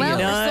 That's Ideal. Well,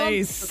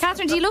 nice.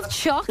 Catherine, do you love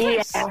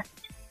chocolate? Yeah.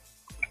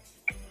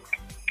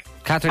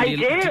 Catherine, I you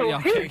do.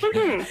 Who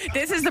doesn't?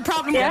 This is the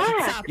problem Yeah. with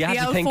WhatsApp. You have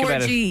the to think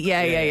about it.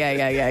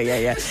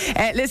 L4G.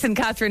 Yeah. Listen,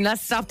 Catherine,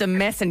 let's stop the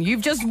messing.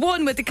 You've just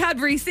won with the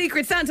Cadbury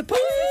Secret Santa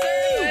Postal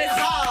Service.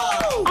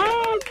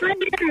 Oh,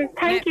 brilliant.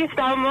 Thank you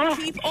so much.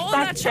 Keep all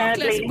That's that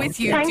chocolate deadly. with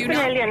you. Thanks Do a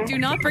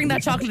million. not bring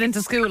that chocolate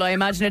into school. I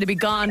imagine it'd be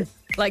gone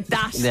like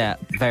that. Yeah,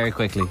 very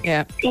quickly.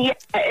 Yeah, Yeah,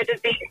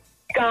 it'll be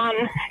gone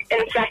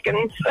in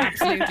seconds.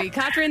 absolutely.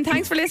 Catherine,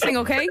 thanks for listening,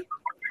 okay?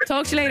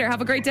 Talk to you later.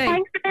 Have a great day.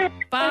 Thanks.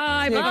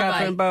 Bye. See you,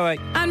 Catherine.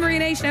 Bye-bye. Anne-Marie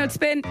Nation out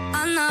Spin.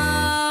 I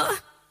know.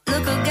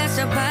 Look who gets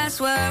your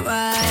password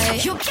right.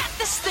 You'll get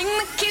this thing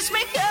that keeps me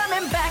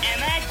coming back.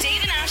 Emma,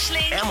 Dave and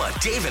Ashling. Emma,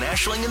 Dave and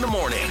Ashling in the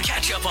morning.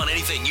 Catch up on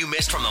anything you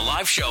missed from the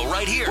live show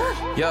right here.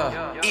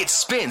 Yeah. It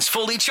Spins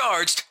Fully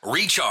Charged,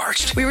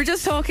 Recharged. We were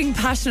just talking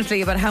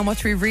passionately about how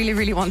much we really,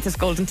 really want this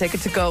golden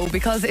ticket to go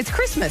because it's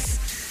Christmas,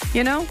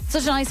 you know?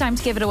 Such a nice time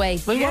to give it away.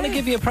 We want to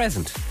give you a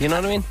present. You know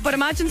what I mean? But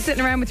imagine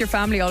sitting around with your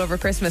family all over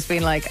Christmas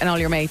being like, and all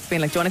your mates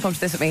being like, do you want to come to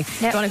this with me?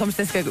 Do you want to come to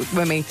this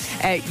with me?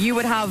 You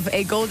would have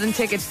a golden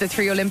ticket to the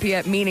 3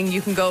 Olympia, meaning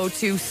you can go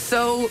to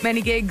so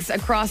many gigs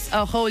across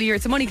a whole year.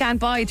 It's a money can't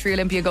buy 3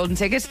 Olympia golden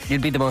ticket.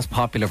 You'd be the most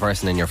popular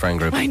person in your friend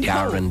group. I know.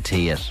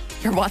 Guarantee it.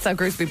 Your WhatsApp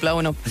groups be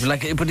blowing up. It's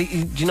like, but do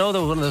you know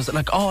one of those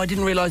like, oh, I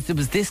didn't realise there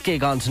was this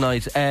gig on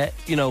tonight.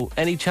 You know,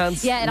 any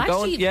chance? Yeah, it of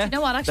going? actually, you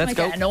know what, actually Let's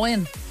might go. get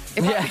annoying.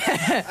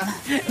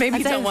 Maybe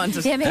you don't want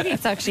it. Yeah, maybe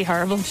it's actually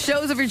horrible.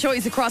 Shows of your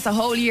choice across a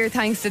whole year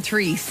thanks to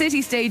 3.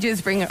 City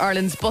Stages bring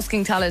Ireland's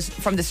busking talent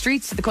from the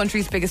streets to the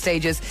country's biggest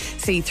stages.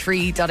 See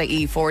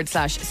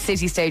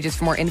 3.ie/City Stages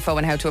for more info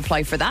on how to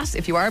apply for that.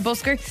 If you are a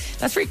busker,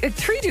 that's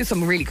 3 do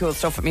some really cool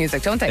stuff with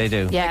music, don't they? They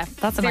do. Yeah,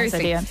 that's a nice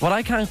Seriously. idea. What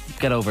I can't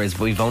get over is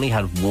we've only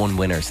had one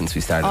winner since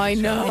we started. I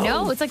the show. know. I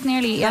know, it's like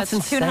nearly That's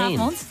it's 2.5 insane.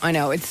 months. I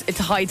know, it's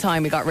high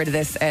time we got rid of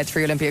this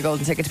 3 Olympia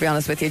golden ticket, to be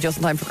honest with you, just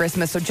in time for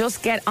Christmas. So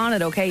just get on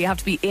it, okay? You have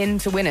to be in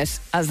to win it,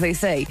 as they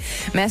say.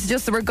 Message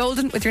us the word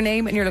golden with your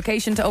name and your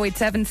location to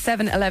 087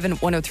 711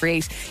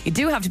 1038. You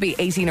do have to be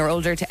 18 or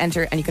older to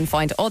enter, and you can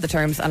find all the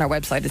terms on our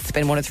website at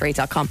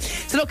spin1038.com.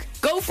 So look,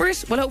 go for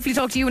it. We'll hopefully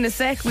talk to you in a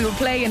sec. We will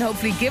play and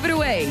hopefully give it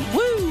away.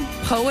 Woo!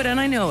 Poet, and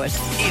I know it.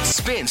 It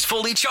spins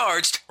fully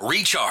charged,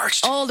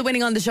 recharged. All the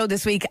winning on the show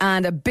this week,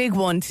 and a big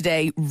one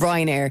today,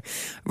 Ryanair.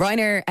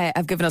 Ryanair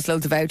have given us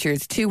loads of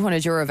vouchers,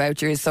 €200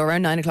 vouchers. So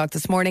around 9 o'clock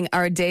this morning,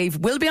 our Dave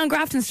will be on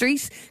Grafton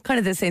Street, kind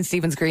of the St.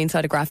 Stephen's Green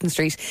side of Grafton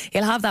Street.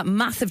 He'll have that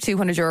massive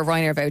 €200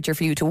 Ryanair voucher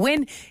for you to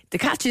win. The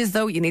catch is,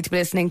 though, you need to be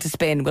listening to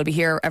Spin. We'll be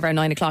here around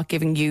 9 o'clock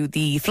giving you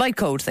the flight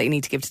code that you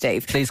need to give to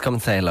Dave. Please come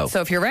and say hello.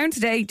 So if you're around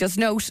today, just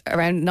note,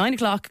 around 9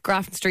 o'clock,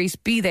 Grafton Street,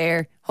 be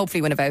there.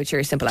 Hopefully win a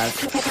voucher, simple as.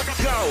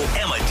 Go,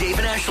 Emma, Dave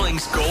and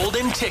Ashling's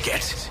golden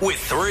ticket with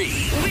 3.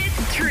 With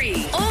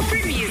 3. All for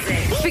music.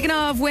 Speaking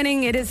of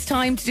winning, it is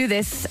time to do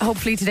this.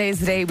 Hopefully today is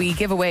the day we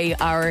give away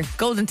our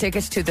golden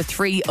ticket to the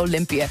 3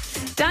 Olympia.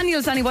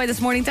 Daniel's standing by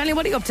this morning. Daniel,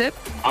 what are you up to?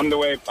 On the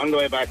way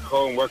back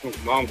home, working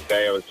from home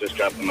today. I was just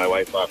dropping my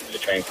wife off at the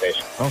train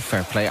station. Oh,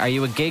 fair play. Are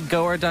you a gig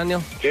goer,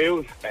 Daniel?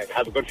 I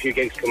have a good few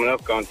gigs coming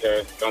up. Going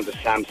to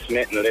Sam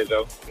Smith and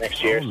Lizzo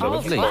next year. Oh,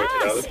 lovely. looking forward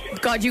to those.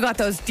 God, you got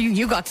those.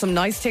 You got some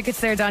nice tickets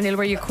there, Daniel.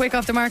 Were you quick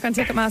off the mark on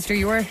Ticketmaster?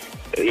 You were?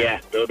 Yeah,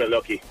 a little bit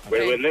lucky.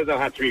 Okay. With Lizzo,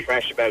 had to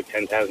refresh about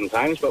 10,000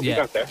 times, but we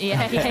got there.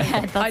 Yeah.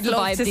 That's I'd the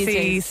love vibe to these see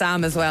days.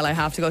 Sam as well. I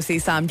have to go see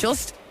Sam.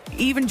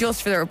 Even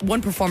just for their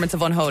one performance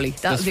of Unholy.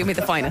 That'll do me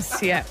the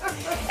finest, yeah.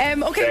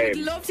 Okay,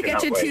 we'd love to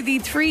get you to the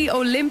 3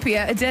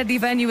 Olympia, a deadly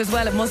venue as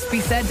well, it must be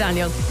said,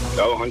 Daniel.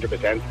 Oh,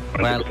 100%.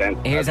 100%. Well,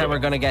 here's how we're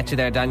going to get you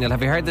there, Daniel.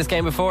 Have you heard this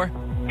game before?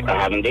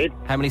 I have indeed.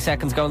 How many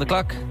seconds go on the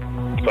clock?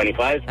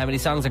 25. How many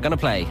songs are going to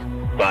play?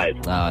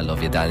 5. Oh, I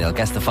love you, Daniel.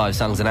 Guess the 5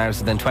 songs in hours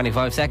within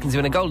 25 seconds. You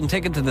win a golden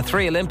ticket to the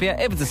 3 Olympia.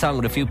 If it's a song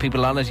with a few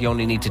people on it, you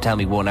only need to tell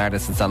me one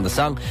artist that's on the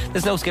song.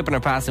 There's no skipping or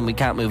passing. We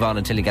can't move on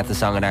until you get the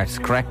song and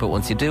artist correct. But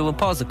once you do, we'll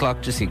pause the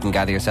clock just so you can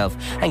gather yourself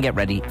and get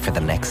ready for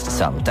the next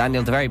song.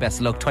 Daniel, the very best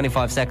of luck.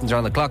 25 seconds are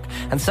on the clock.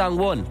 And song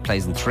 1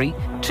 plays in 3,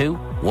 2,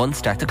 1.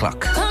 Start the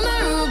clock. Come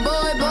on, rude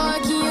boy,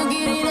 can you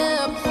get it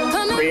up?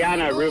 Come on.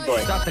 Rihanna, Rude Boy.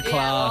 Stop the Oh,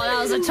 clock. that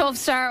was a tough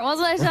start,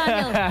 wasn't it,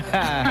 Daniel?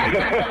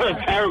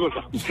 Terrible.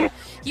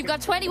 You've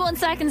got 21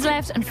 seconds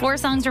left and 4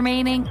 songs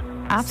remaining.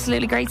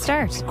 Absolutely great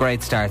start.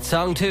 Great start.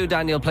 Song 2,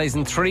 Daniel, plays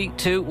in 3,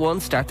 2, 1.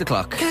 Start the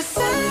clock.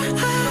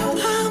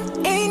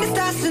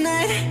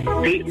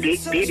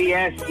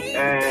 BDS.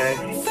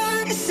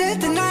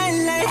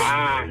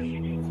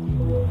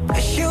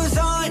 Shoes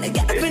on,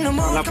 get up in the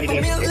morning, cup of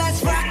milk,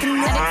 let's rock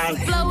and roll.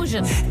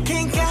 Explosion.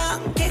 Kink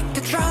out, get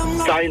the drum.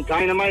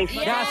 Dynamite.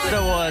 That's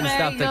the one. Very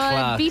Stop the good.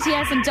 clock.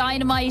 BTS and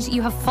Dynamite.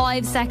 You have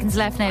 5 seconds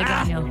left now,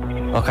 Daniel.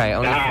 Okay,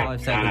 only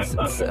 5 seconds.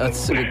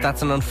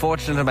 That's an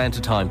unfortunate amount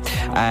of time.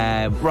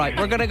 Right,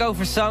 we're going to go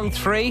for song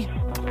 3.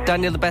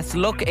 Daniel, the best of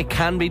luck. It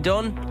can be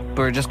done. But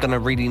we're just going to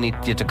really need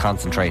you to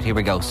concentrate. Here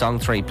we go. Song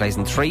 3 plays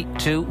in 3,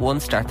 2, 1.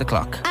 Start the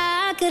clock.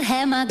 I could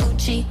have my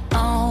Gucci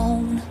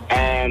on.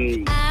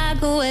 I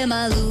go in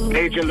my Louis.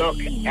 Major Look,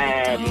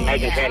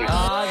 Megan Trainor.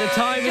 Oh, the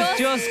time is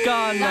just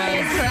gone That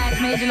is now.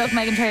 correct. Made you look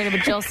Megan Trainor,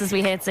 but just as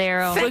we hit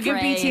 0. We'll give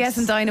Great. BTS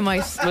and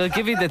Dynamite. We'll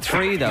give you the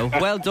 3 though.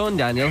 Well done,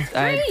 Daniel.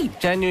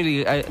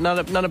 Genuinely, not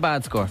a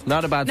bad score.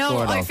 Not a bad No,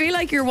 score at all. I feel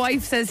like your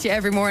wife says to you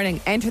every morning,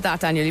 enter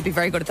that, Daniel. You'd be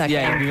very good at that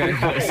Yeah, game. you'd be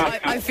very good.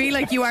 I feel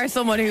like you are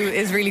someone who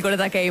is really good at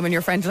that game, and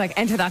your friends are like,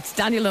 enter that.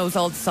 Daniel knows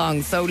all the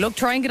songs. So look,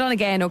 try and get on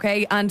again,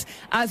 okay? And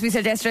as we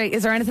said yesterday,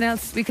 is there anything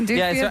else we can do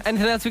Yeah, for is you? there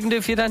anything else we can do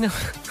for you, Daniel?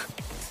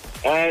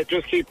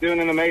 Just keep doing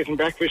an amazing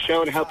breakfast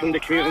show and helping the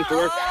commute into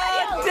work.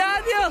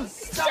 Daniel!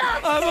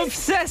 I'm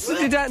obsessed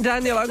with you,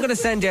 Daniel. I'm going to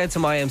send you out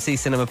some IMC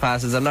cinema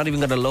passes. I'm not even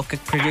going to look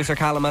at producer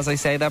Callum as I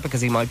say that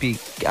because he might be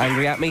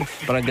angry at me,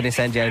 but I'm going to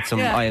send you out some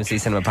Yeah. IMC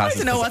cinema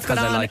passes know what's because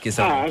going I on. like you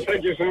so much.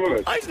 Thank you so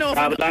much. I don't know if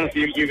But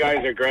honestly, you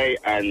guys are great,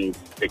 and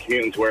the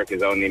commute into work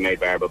is only made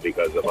bearable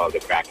because of all the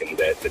crack and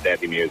the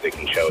deadly music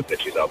and shows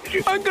that she's all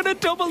producing. I'm going to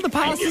double the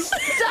passes.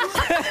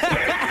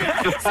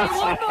 Say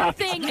one more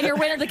thing and you're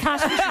winning the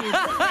cash machine.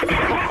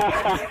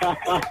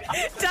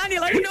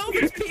 Daniel, I don't know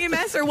if it's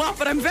PMS or what,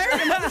 but I'm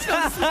very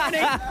emotional this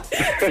morning.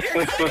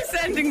 You're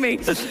condescending me.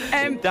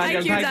 Daniel,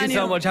 thank you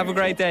so much. Have a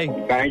great day.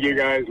 Thank you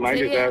guys. Mind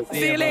yourselves.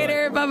 See you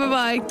later. Bye bye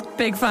bye.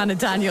 Big fan of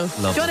Daniel.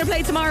 Do you want to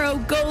play tomorrow?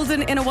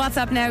 Golden in a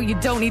WhatsApp now. You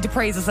don't need to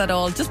praise us at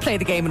all. Just play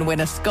the game and win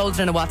it.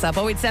 Golden in a WhatsApp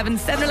 087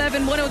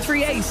 711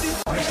 1038.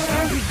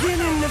 I'm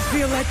beginning to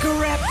feel like a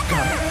rap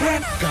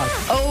god.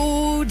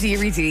 Oh,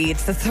 dearie dee.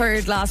 It's the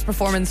third last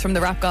performance from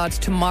the Rap God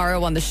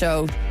tomorrow on the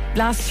show.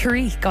 last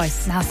three,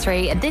 guys. Last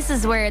three. And this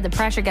is where the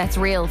pressure gets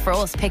real for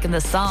us picking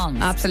the songs.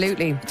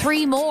 Absolutely.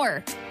 3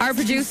 more. Our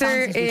producer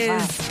Songs would be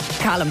is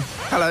Callum.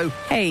 Hello.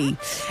 Hey,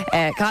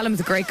 Callum's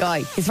a great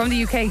guy. He's from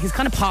the UK. He's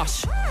kind of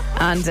posh,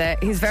 and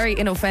he's very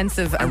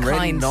inoffensive and I'm really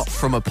kind. not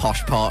from a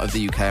posh part of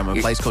the UK. I'm from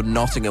a place called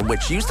Nottingham,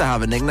 which used to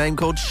have a nickname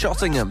called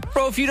Shottingham.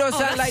 Bro, if you don't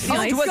sound like that's this,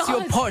 nice. what's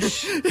your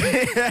push?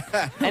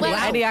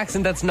 Any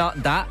accent that's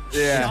not that.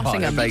 Yeah,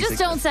 Nottingham. You just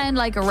don't sound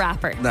like a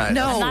rapper. No, And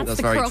that's that's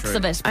the very crux true.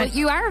 of it. But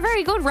you are a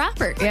very good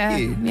rapper. Yeah,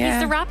 you. yeah.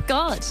 He's the rap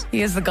god.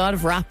 He is the god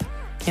of rap.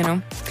 You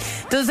know.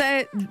 Does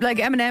like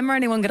Eminem or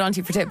anyone get onto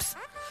you for tips?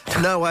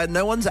 No,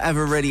 no one's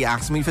ever really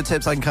asked me for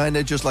tips. I'm kind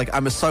of just like,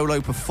 I'm a solo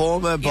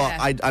performer, but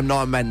Yeah. I'm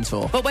not a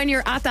mentor. But when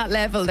you're at that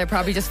level, they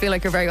probably just feel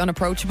like you're very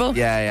unapproachable.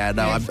 Yeah,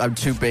 no, I'm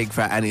too big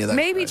for any of those.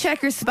 Maybe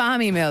check your spam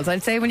emails.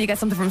 I'd say when you get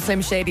something from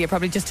Slim Shady, it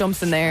probably just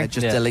jumps in there.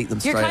 Just Yeah. delete them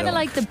straight You're kind of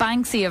away. like the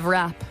Banksy of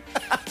rap.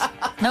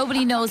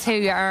 Nobody knows who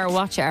you are or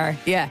what you are,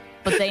 Yeah.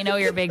 but they know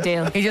you're a big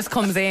deal. He just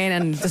comes in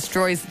and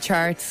destroys the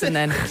charts, and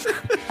then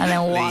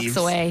Walks Leaves.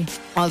 away.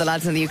 all the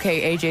lads in the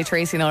UK, AJ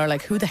Tracy and all, are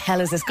like, who the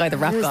hell is this guy, the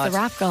rap Who's god? the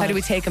rap god? How do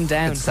we take him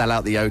down? Sell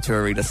out the O2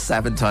 Arena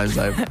 7 times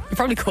over. You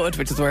probably could,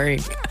 which is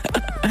worrying.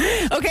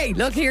 Okay,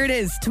 look, here it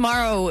is.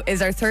 Tomorrow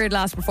is our third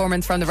last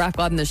performance from the Rap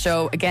God in the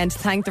show. Again, to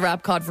thank the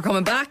Rap God for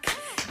coming back.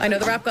 I know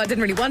the Rap God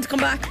didn't really want to come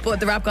back, but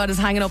the Rap God is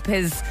hanging up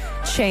his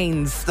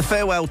chains. The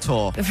farewell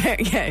tour.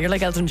 Yeah, you're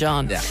like Elton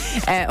John.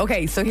 Yeah.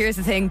 Okay, so here's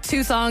the thing.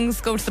 2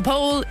 songs go to the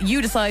poll.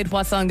 You decide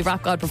what song the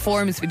Rap God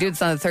performs. We do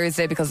this on a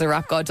Thursday because the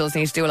Rap God does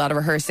need to do a lot of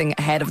rehearsing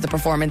ahead of the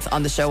performance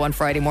on the show on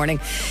Friday morning.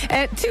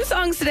 2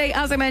 songs today,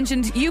 as I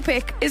mentioned. You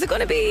pick. Is it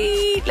going to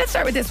be... Let's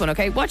start with this one,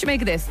 okay? What you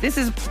make of this? This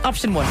is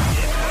option 1.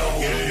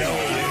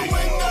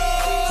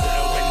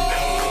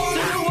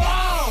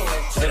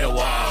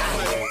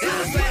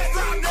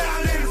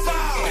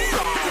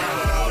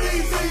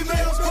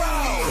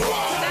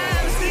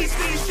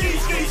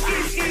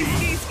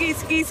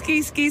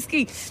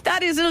 Ski.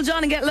 That is Little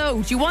John and Get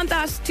Low. Do you want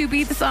that to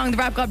be the song the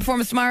Rap God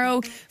performs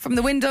tomorrow? From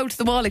the window to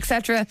the wall,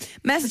 etc.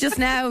 Message us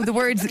now the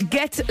words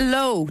Get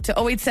Low to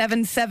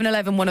 087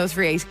 711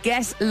 1038.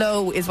 Get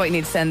Low is what you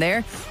need to send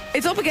there.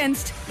 It's up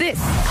against this.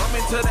 I'm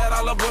into that,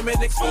 I love women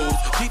exposed.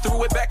 She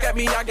threw it back at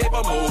me, I gave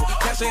her move.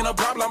 Cash ain't a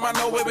problem, I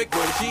know where it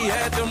goes. She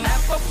had them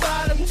apple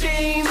bottom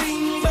jeans,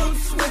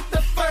 boots with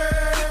the fur.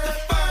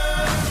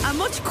 A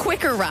much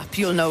quicker rap,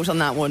 you'll note on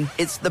that one.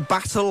 It's the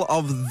battle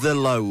of the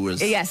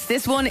lows. Yes,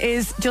 this one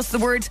is just the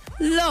word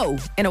low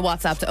in a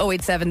WhatsApp to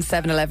 087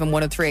 711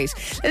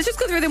 1038. Let's just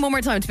go through them one more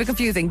time. It's a bit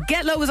confusing.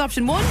 Get Low is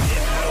option 1.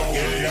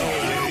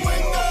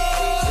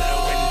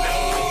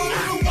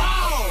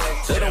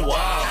 To the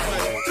wall.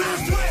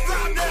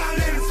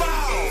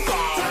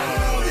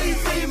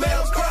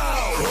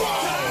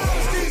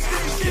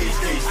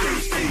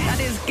 That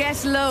is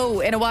Get Low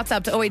in a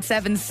WhatsApp to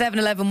 087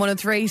 711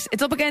 1038.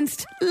 It's up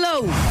against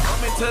Low.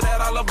 I'm into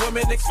that, I love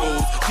women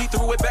exposed. She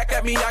threw it back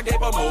at me, I gave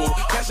her move.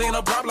 Cash ain't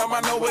a problem,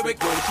 I know where it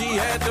goes. She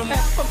had them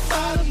apple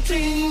bottom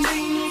jeans,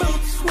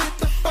 boots with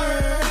the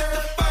fur.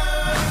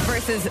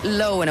 Versus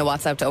Low in a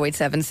WhatsApp to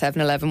 087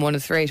 711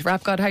 1038.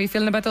 Rap God, how are you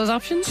feeling about those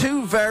options?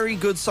 2 very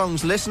good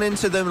songs. Listening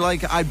to them,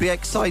 like, I'd be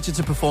excited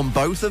to perform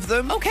both of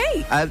them.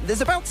 Okay.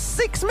 There's about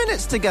 6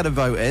 minutes to get a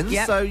vote in,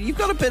 Yep. so you've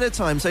got a bit of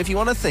time. So if you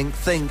want to think,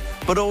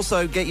 but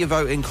also get your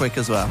vote in quick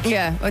as well.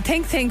 Yeah, well,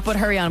 think, but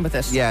hurry on with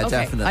it. Yeah, Okay,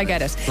 definitely. I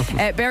get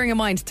it. Bearing in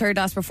mind, third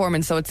last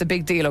performance, so it's a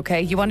big deal,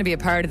 okay? You want to be a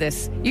part of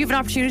this. You have an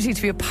opportunity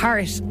to be a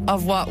part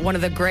of what one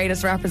of the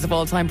greatest rappers of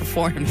all time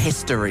performs.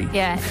 History.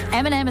 Yeah,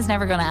 Eminem is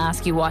never going to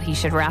ask you what he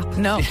should rap.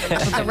 No. But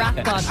the rap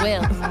god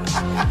will.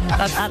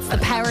 That's the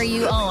power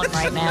you own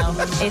right now.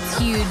 It's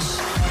huge.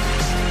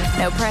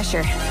 No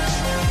pressure.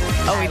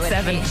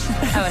 087.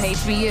 I would hate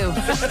to be you.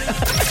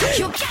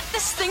 You got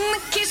this thing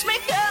that keeps me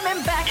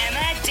coming back.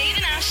 Emma, Dave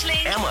and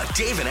Ashling. Emma,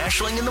 Dave and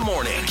Ashling in the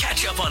morning.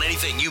 Catch up on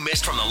anything you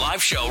missed from the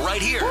live show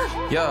right here.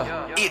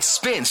 Yeah. It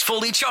spins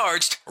fully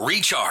charged,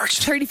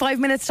 recharged. 35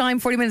 minutes time,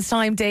 40 minutes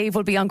time, Dave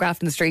will be on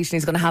Grafton Street and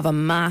he's going to have a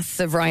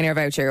massive Ryanair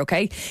voucher,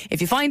 okay?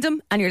 If you find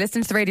him and you're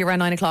listening to the radio around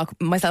 9 o'clock,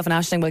 myself and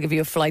Aisling will give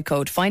you a flight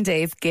code. Find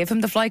Dave, give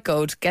him the flight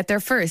code, get there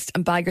first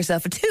and bag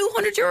yourself a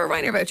 €200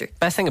 Ryanair voucher.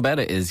 Best thing about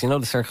it is, you know,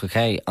 the Circle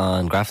K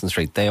on Grafton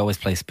Street, they always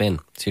play spin.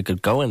 So you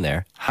could go in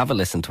there, have a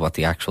listen to what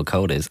the actual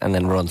code is, and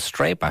then run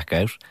straight back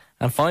out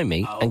and find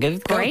me and get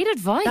it going. Great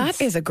advice.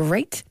 That is a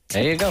great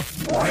There you go.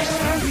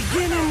 I'm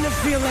beginning to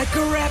feel like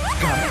a rap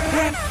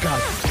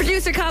god.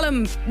 Producer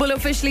Callum will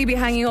officially be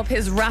hanging up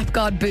his Rap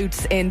God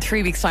boots in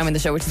 3 weeks' time on the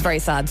show, which is very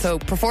sad. So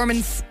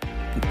performance,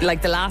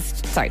 like the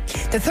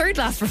third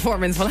last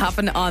performance will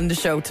happen on the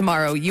show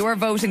tomorrow. You are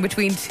voting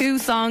between 2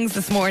 songs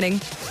this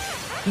morning.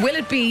 Will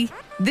it be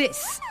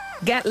this,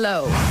 Get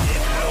Low?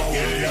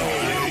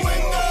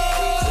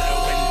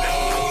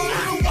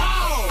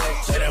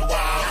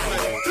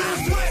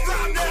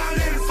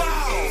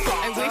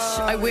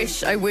 I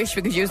wish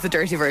we could use the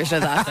dirty version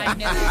of that.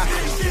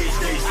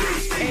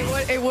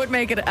 It would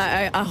make it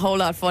a whole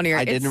lot funnier.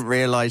 I didn't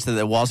realise that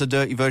there was a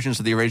dirty version,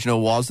 so the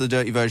original was the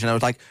dirty version. I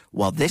was like,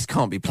 well, this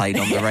can't be played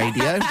on the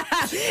radio.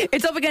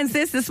 It's up against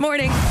this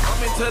morning.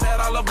 I'm into that,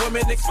 I love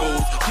women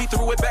exposed. She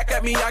threw it back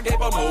at me, I gave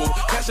her move.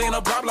 Cash ain't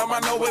a problem, I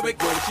know where it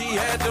goes. She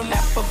had them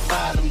apple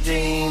bottom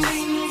jeans.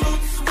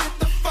 Boots with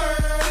the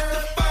fur.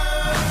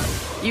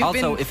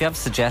 Also, if you have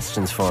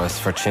suggestions for us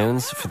for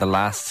tunes for the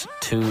last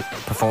 2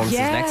 performances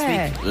next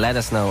week, let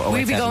us know.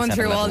 We'll be going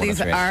through all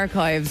these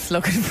archives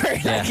looking for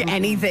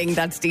anything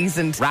that's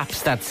decent.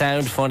 Raps that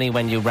sound funny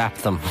when you rap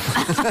them.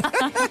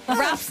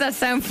 Raps that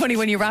sound funny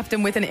when you rap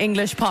them with an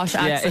English posh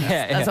accent.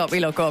 That's what we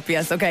look up,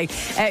 yes, okay.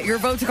 Your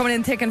votes are coming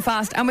in thick and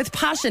fast and with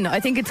passion.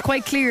 I think it's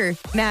quite clear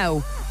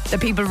now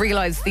that people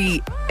realise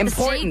the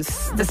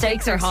importance. The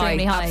stakes are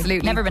extremely high.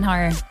 Absolutely. Never been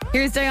higher.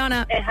 Here's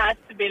Diana. It has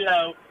to be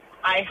low.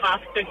 I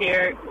have to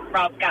hear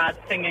Rob Gad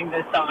singing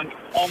this song.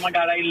 Oh my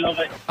God, I love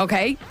it.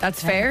 Okay,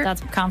 that's fair.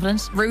 That's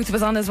confident. Ruth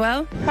was on as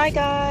well. Hi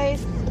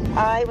guys.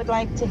 I would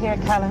like to hear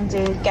Callum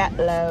do Get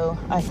Low.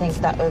 I think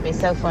that would be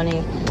so funny.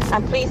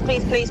 And please,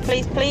 please, please,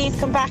 please, please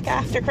come back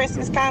after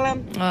Christmas,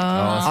 Callum.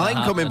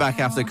 I'm coming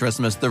back after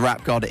Christmas. The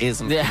rap god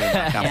isn't coming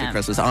back after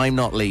Christmas. I'm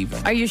not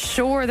leaving. Are you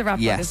sure the rap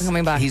god isn't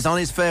coming back? He's on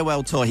his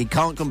farewell tour. He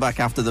can't come back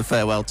after the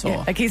farewell tour.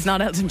 Yeah, like he's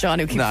not Elton John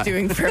who keeps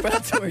doing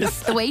farewell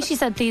tours. The way she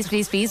said please,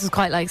 please, please was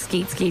quite like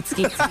skeet, skeet,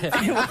 skeet.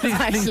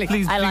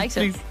 Actually, I liked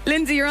it.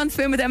 Lindsay, you're on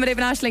Spin with Emma,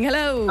 David Ashling.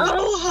 Hello.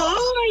 Oh,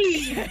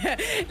 hi.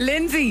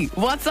 Lindsay,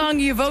 what song are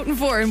you voting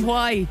for and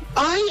why?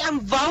 I am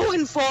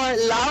voting for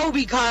Low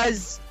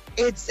because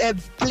it's a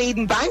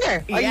bleeding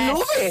banger. Yes. I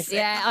love it.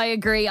 Yeah, I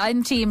agree.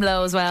 I'm team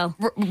Low as well.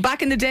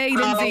 Back in the day,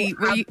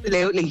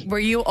 Lindsay, were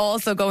you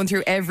also going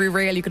through every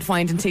rail you could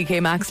find in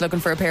TK Maxx looking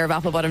for a pair of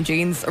apple bottom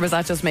jeans, or was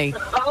that just me?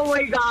 Oh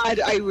my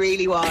God, I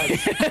really was.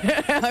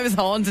 I was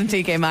haunting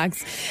TK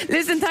Maxx.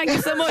 Listen, thank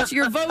you so much.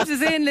 Your vote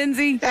is in,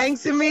 Lindsay.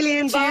 Thanks a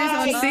million. Cheers,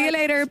 Bye. See you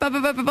later. Bye, bye,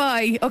 bye, bye,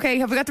 bye. Okay,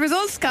 have we got the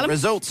results, Callum?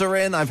 Results are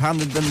in. I've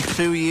handed them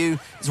to you.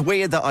 It's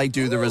weird that I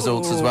do the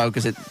results as well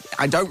because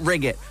I don't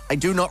rig it. I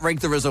do not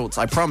rig the results.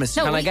 I promise.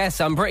 Can I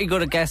guess? I'm pretty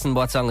good at guessing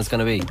what song it's going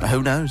to be.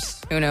 Who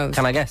knows? Who knows?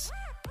 Can I guess?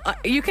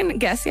 You can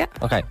guess, yeah.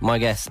 Okay, my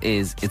guess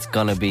is it's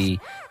going to be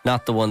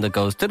not the one that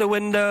goes to the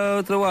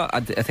window, to the what? I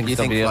think it's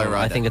going to be the other.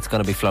 I think it's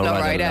going to be Flow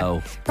Rider.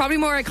 Low. Probably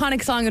more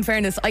iconic song, in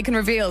fairness. I can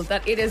reveal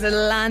that it is a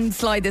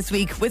landslide this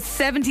week with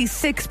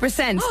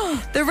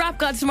 76%. The Rap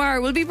Gods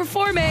tomorrow will be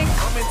performing.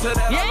 I'm into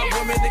that, I love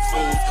women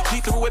exposed.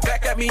 She threw it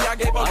back at me, I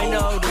gave her I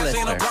know the Cash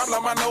ain't a listeners.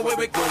 problem, I know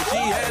where it goes. She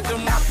had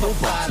them apple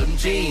bottom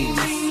jeans.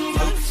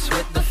 Boots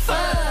with the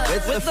fur.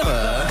 With the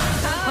fur.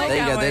 There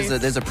you go.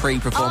 There's a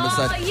pre-performance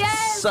there.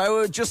 Yes.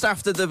 So just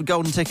after the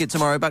golden ticket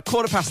tomorrow, about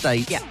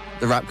 8:15. Yeah.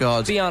 The Rap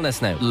Gods. Be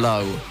honest now.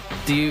 Low.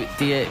 Do you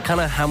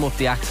kind of ham up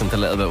the accent a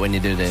little bit when you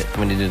do the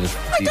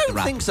I don't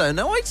think so.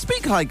 No, I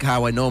speak like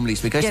how I normally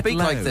speak. I speak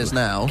like this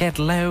now. Get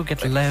low,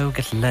 get low,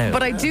 get low.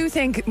 But I do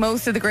think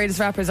most of the greatest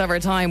rappers of our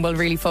time will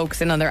really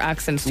focus in on their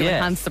accents to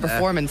enhance the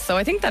performance. So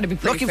I think that'd be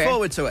pretty Looking fair.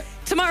 forward to it.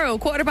 Tomorrow,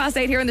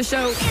 8:15 here on the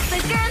show. It's a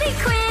girly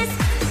quiz.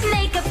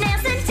 Makeup,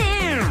 nails, and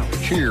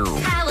Cheer.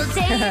 How will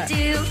Dave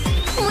do?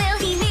 Will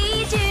he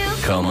need you?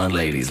 Come on,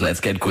 ladies, let's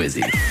get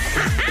quizzy.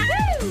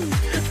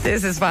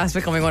 This is fast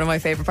becoming one of my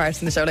favourite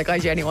parts in the show. Like, I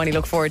genuinely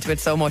look forward to it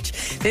so much.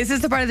 This is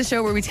the part of the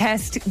show where we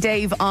test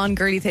Dave on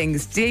girly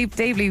things. Dave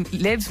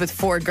lives with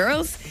 4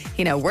 girls.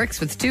 He now works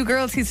with 2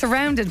 girls. He's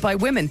surrounded by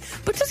women.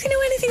 But does he know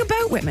anything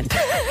about women?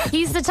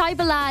 He's the type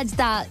of lad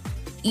that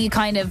you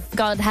kind of,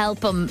 God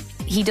help him,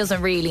 he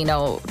doesn't really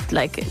know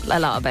like a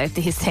lot about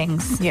his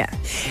things. Yeah.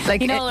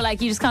 Like, you know,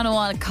 like you just kind of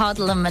want to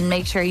coddle him and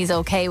make sure he's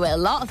okay with a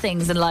lot of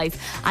things in life.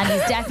 And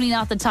he's definitely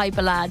not the type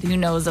of lad who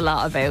knows a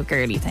lot about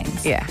girly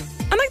things. Yeah.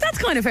 And like, that's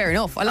kind of fair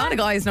enough. A lot of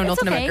guys know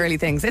nothing about girly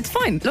things. It's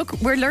fine. Look,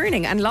 we're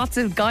learning, and lots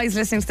of guys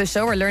listening to the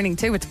show are learning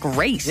too. It's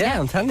great. Yeah,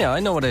 I'm telling you, I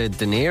know what a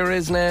denier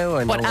is now.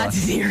 I know what a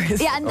denier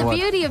is. Yeah, and the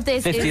beauty of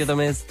this 50 is of them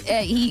is.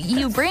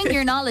 You bring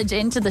your knowledge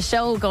into the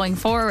show going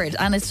forward,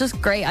 and it's just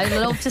great. I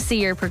love to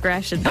see your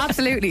progression.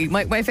 Absolutely.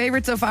 My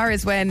favourite so far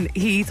is when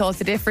he thought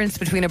the difference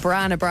between a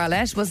bra and a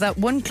bralette was that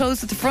one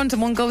closed at the front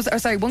and one goes at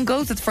the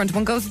front,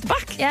 one goes at the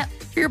back. Yeah.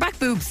 For your back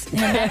boobs.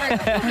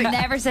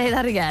 Never say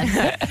that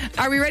again.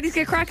 Are we ready to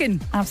get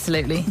cracking?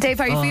 Absolutely. Dave,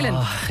 how are you feeling?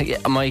 Yeah,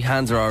 my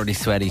hands are already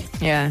sweaty.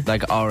 Yeah.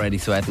 Like, already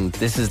sweating.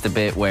 This is the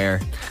bit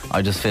where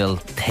I just feel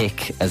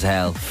thick as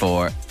hell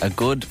for a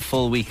good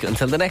full week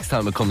until the next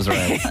time it comes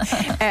around.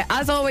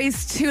 As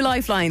always, 2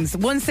 lifelines.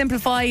 1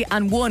 Simplify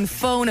and 1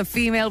 Phone a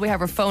Female. We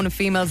have our Phone a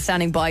Female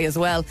standing by as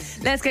well.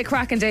 Let's get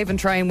cracking, Dave, and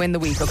try and win the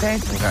week, okay?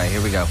 Okay,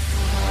 here we go.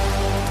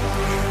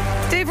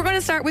 Dave, we're going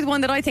to start with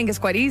one that I think is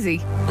quite easy.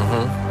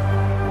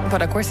 Mm-hmm.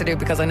 But of course I do,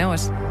 because I know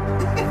it.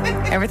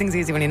 Everything's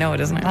easy when you know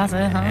it, isn't it? That's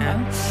it, huh?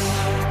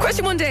 Yeah.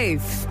 Question 1,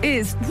 Dave,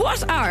 is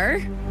what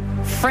are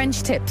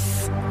French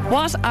tips?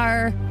 What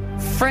are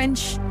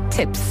French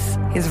tips?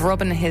 He's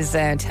rubbing his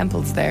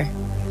temples there.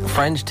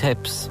 French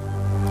tips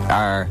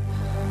are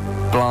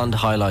blonde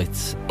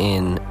highlights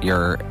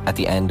at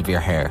the end of your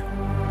hair.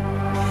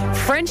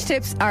 French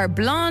tips are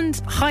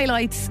blonde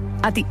highlights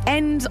at the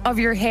end of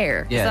your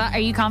hair. Yeah. Are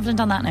you confident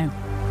on that now?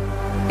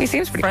 He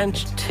seems pretty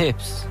French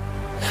tips.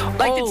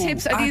 Like the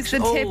tips, are these the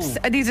tips?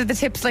 These are the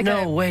tips like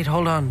No, wait,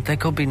 hold on. They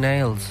could be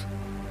nails.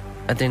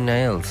 Are they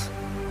nails?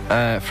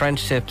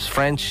 French tips,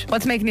 French.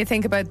 What's making you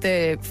think about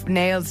the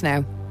nails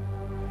now?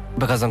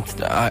 Because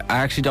I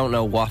actually don't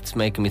know what's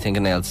making me think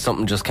of nails.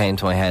 Something just came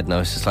to my head and I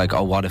was just like,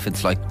 oh, what if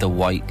it's like the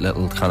white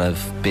little kind of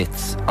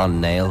bits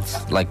on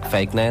nails, like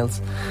fake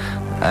nails?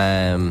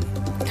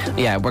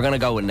 Yeah, we're gonna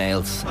go with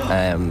nails.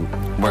 I'm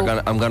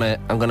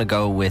gonna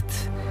go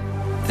with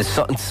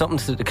something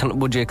to.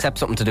 Would you accept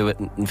something to do with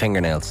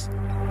fingernails?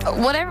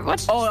 Whatever.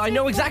 I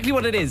know exactly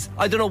what it is.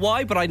 I don't know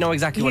why, but I know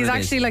exactly what it is.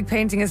 He's actually like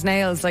painting his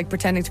nails, like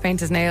pretending to paint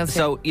his nails.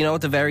 So, you know,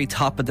 at the very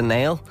top of the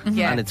nail,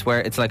 Yeah. and it's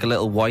where it's like a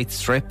little white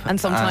strip. And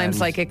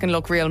sometimes like it can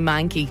look real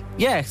manky.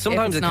 Yeah,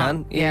 sometimes it's it not.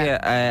 can.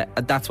 Yeah,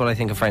 that's what I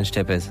think a French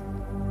tip is.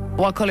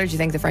 What colour do you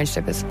think the French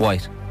tip is?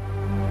 White.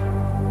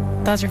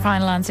 That's your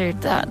final answer.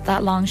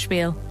 That long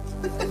spiel.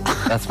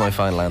 That's my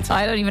final answer.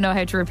 I don't even know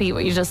how to repeat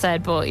what you just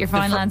said, but your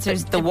final answer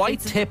is the white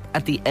tip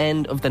at the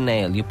end of the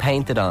nail. You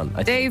paint it on.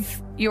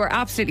 Dave, you are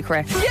absolutely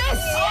correct.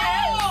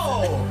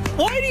 Yes!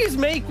 Why do you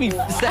make me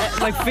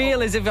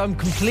feel as if I'm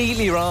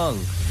completely wrong?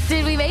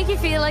 Did we make you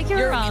feel like you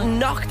were wrong?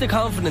 Knocked the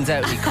confidence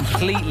out of me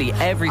completely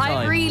every time.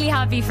 I'm really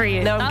happy for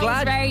you. No, that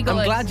was very good.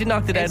 I'm glad you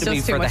knocked it out of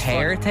me for the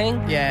hair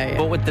thing. Yeah.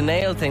 But with the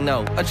nail thing,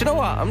 no. Do you know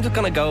what? I'm just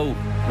gonna go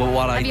with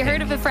what I Have you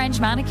heard of a French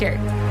manicure?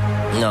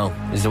 No.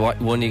 Is the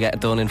one you get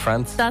done in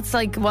France? That's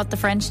like what the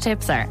French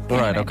tips are.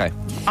 Right, okay.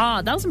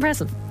 Oh, that was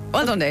impressive.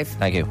 Well done, Dave.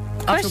 Thank you.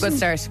 Off to a good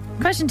start.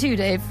 Question 2,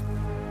 Dave.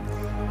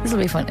 This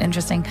will be fun,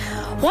 interesting.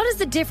 What is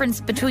the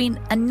difference between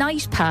a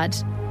night pad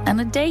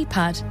and a day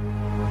pad?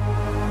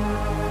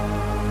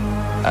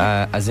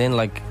 As in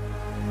like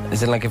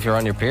if you're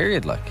on your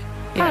period, like.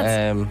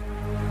 Yeah.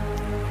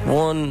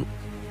 One.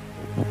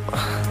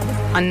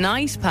 A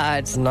night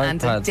pad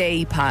and a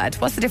day pad.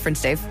 What's the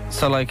difference, Dave?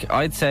 So, like,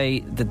 I'd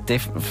say the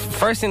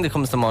first thing that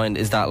comes to mind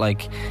is that,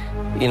 like,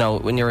 you know,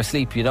 when you're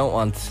asleep, you don't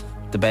want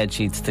the bed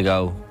sheets to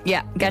go.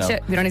 Yeah, getcha.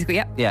 You don't need to go.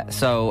 Yeah. Yeah.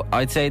 So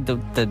I'd say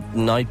the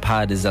night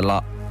pad is a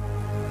lot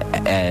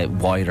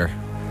wider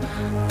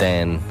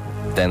than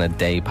a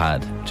day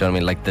pad. Do you know what I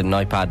mean? Like the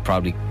night pad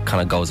probably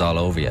kind of goes all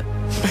over you.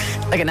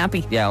 Like a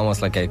nappy. Yeah,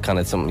 almost like a kind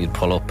of something you'd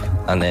pull up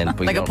and then.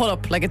 Like a pull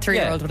up, like a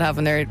 3-year-old would have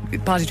when they're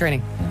potty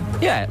training.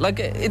 Yeah, like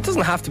it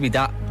doesn't have to be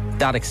that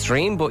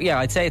extreme, but yeah,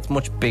 I'd say it's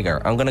much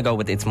bigger. I'm going to go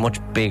with it's much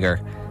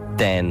bigger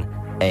than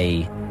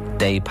a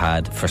day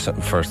pad for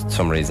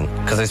some reason.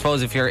 Because I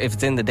suppose if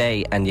it's in the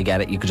day and you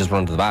get it, you could just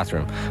run to the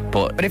bathroom.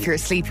 But if you're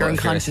asleep, you're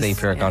unconscious. If you're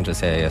asleep, you're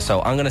unconscious. Yeah.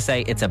 So I'm going to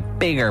say it's a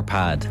bigger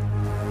pad.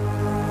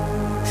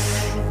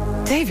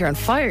 Dave, you're on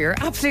fire. You're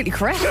absolutely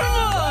correct. Come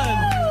on!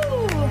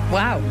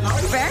 Wow.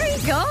 Very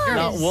good.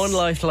 Not one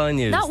lifeline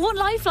used. Not one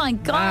lifeline.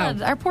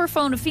 God, our poor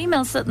phone of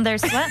female sitting there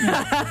sweating.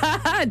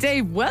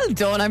 Dave, well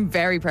done. I'm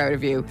very proud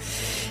of you.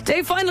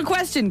 Dave, final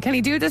question. Can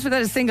you do this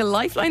without a single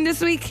lifeline this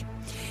week?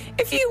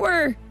 If you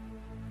were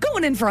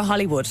going in for a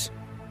Hollywood,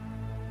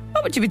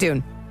 what would you be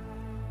doing?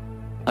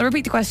 I'll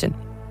repeat the question.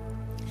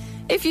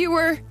 If you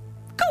were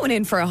going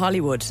in for a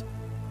Hollywood,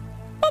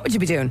 what would you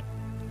be doing?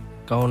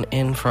 Going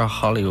in for a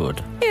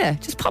Hollywood? Yeah,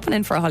 just popping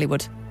in for a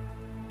Hollywood.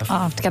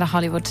 I have to get a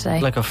Hollywood today.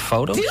 Like a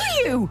photo? Do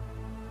you?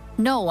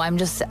 No, I'm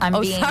being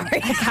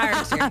sorry. a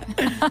character.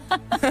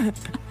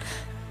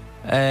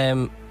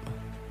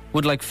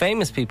 Would like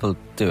famous people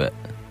do it?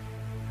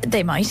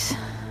 They might.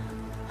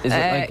 Is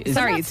it like?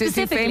 Sorry, so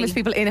do famous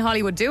people in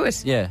Hollywood do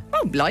it? Yeah.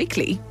 Oh,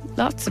 likely.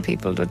 Lots of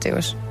people would do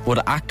it. Would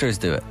actors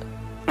do it?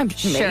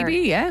 Maybe,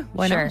 yeah.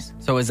 Why not?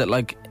 So is it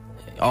like,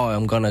 oh,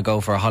 I'm going to go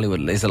for a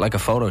Hollywood. Is it like a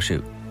photo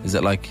shoot? Is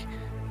it like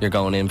you're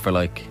going in for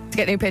like... To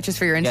get new pictures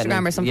for your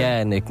Instagram or something?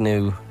 Yeah, Nick,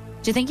 new...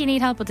 Do you think you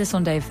need help with this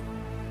one, Dave?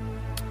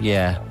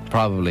 Yeah,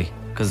 probably.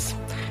 Because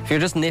if you're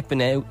just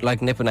nipping out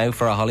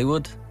for a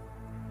Hollywood...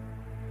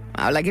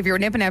 Like if you were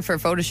nipping out for a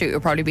photo shoot, it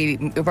would probably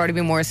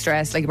be more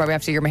stress. Like you probably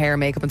have to do your hair and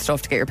makeup and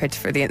stuff to get your picture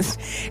for the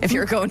if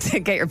you're going to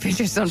get your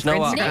pictures done for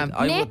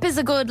Instagram. Nip is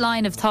a good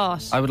line of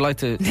thought. I would like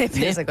to... Nip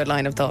is a good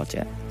line of thought,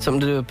 yeah. Something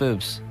to do with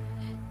boobs.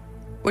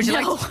 Would you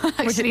no, like?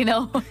 Actually,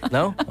 no.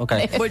 No?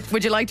 Okay.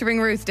 Would you like to ring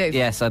Ruth, Dave?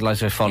 Yes, I'd like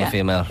to phone a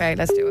female. Okay,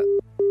 let's do it.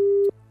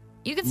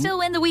 You can still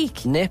win the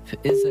week. Nip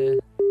is a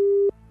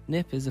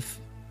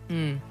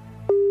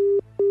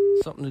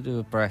something to do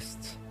with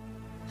breasts.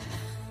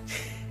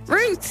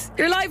 Ruth,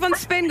 you're live on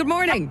Spin. Good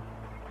morning.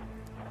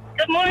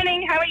 Good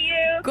morning. How are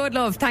you? Good,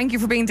 love. Thank you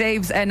for being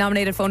Dave's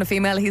nominated phone a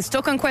female. He's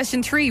stuck on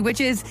question 3, which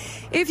is,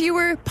 if you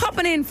were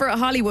popping in for a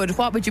Hollywood,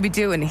 what would you be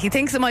doing? He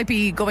thinks it might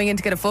be going in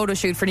to get a photo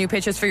shoot for new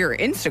pictures for your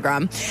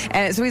Instagram.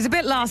 So he's a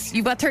bit lost.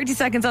 You've got 30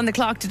 seconds on the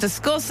clock to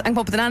discuss and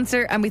come up with an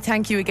answer. And we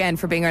thank you again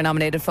for being our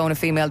nominated phone a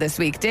female this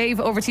week. Dave,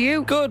 over to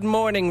you. Good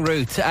morning,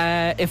 Ruth.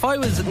 If I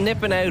was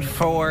nipping out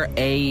for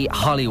a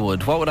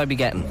Hollywood, what would I be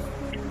getting?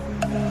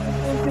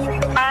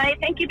 I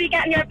think you'd be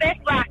getting your bit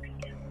waxed.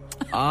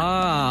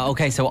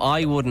 Okay, so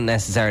I wouldn't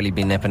necessarily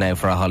be nipping out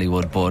for a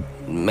Hollywood, but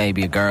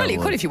maybe a girl Well, you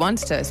would. could if you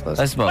wanted to, I suppose.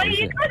 I suppose. Well,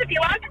 you could if you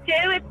wanted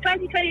to. It's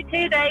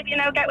 2022, Dave.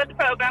 Get with the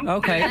program.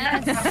 Okay.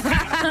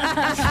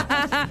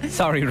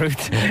 Sorry,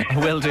 Ruth.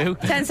 Will do.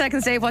 10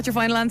 seconds, Dave. What's your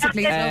final answer,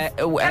 please? love?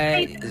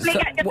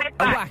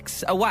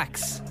 A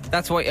wax.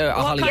 That's what a What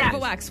Hollywood. kind of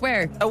a wax?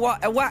 Where?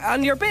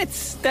 On your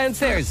bits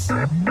downstairs.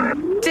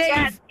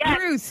 Dave,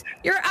 Ruth,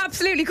 you're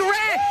absolutely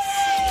correct.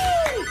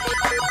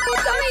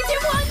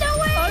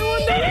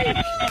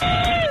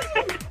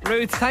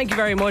 Ruth, thank you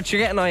very much.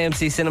 You're getting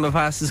IMC cinema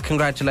passes.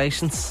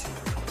 Congratulations.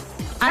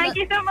 Thank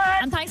you so much.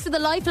 And thanks for the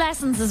life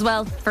lessons as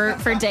well for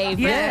Dave.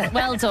 Yeah.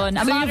 Well done.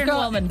 A modern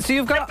woman. So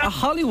you've got a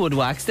Hollywood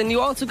wax, then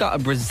you also got a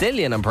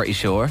Brazilian, I'm pretty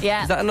sure.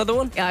 Yeah. Is that another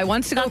one? Yeah, I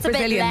wanted to go That's a bit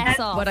Brazilian, less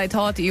off. but I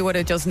thought you would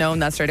have just known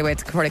that straight away.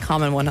 It's a pretty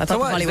common one. I So thought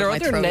what, is Hollywood there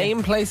might other throw you.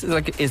 name places?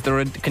 Like,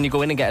 can you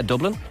go in and get a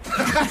Dublin?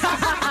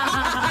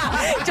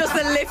 Just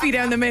a liffy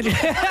down the middle.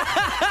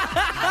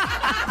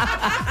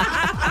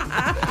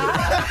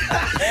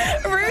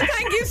 Ruth,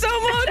 thank you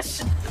so much.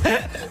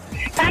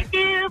 Thank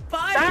you.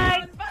 Bye.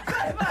 Bye.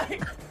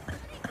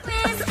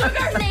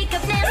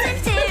 Makeup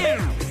never do.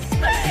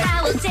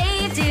 How will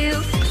Dave do?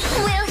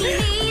 Will he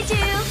need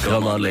you?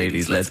 Come on,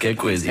 ladies, let's get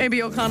quizzy.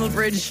 Maybe O'Connell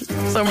Bridge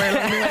somewhere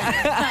along the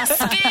way.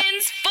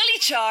 Spins Fully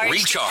Charged.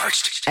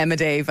 Recharged. Emma,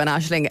 Dave, and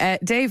Aisling.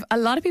 Dave, a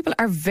lot of people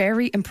are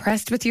very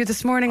impressed with you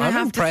this morning. I I'm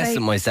have impressed to say.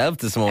 with myself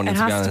this morning, It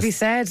to be has honest. to be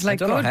said.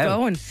 Like, I don't good know how.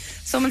 going.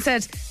 Someone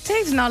said,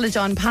 Dave's knowledge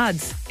on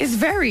pads is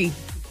very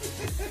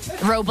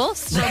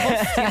Robust.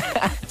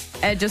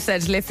 Ed just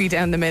said, liffy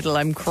down the middle,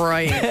 I'm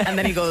crying. And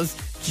then he goes,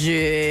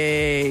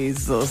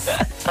 Jesus. A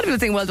lot of people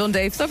think, well done,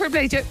 Dave. So fair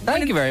play to you.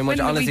 Thank you very much.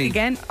 Honestly,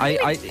 Again.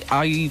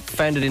 I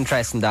found it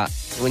interesting that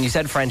when you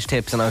said French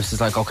tips, and I was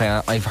just like,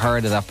 okay, I've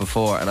heard of that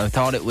before, and I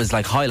thought it was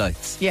like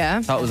highlights. Yeah.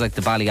 I thought it was like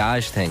the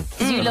balayage thing.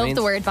 You know what I love mean?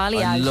 the word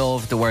balayage. I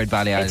love the word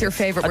balayage. It's your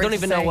favourite I word don't to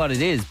even say. know what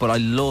it is, but I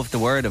love the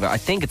word of it. I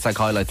think it's like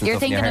highlights and You're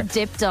stuff in thinking your of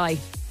hair. dip dye.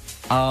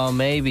 Oh,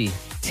 maybe.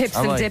 Tips I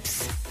and might.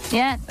 dips.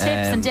 Yeah, tips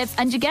and dips.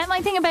 And you get my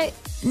thing about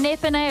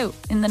nipping out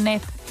in the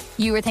nip.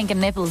 You were thinking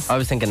nipples. I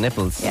was thinking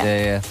nipples. Yeah.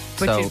 Yeah.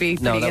 But So, you'd be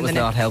no, putting that in was the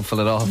not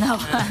helpful at all. No,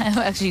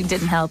 actually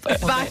didn't help.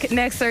 Back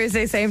next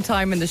Thursday, same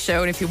time in the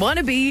show. And if you want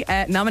to be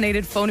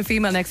nominated, phone a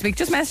female next week.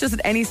 Just message us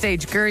at any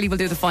stage. Girlie will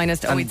do the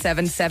finest.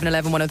 087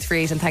 711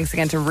 1038. And thanks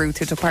again to Ruth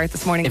who took part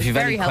this morning. If you've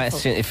Very any helpful.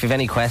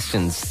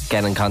 questions,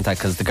 get in contact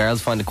because the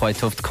girls find it quite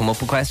tough to come up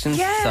with questions.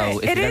 Yeah, so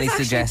if it you've is any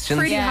actually suggestions,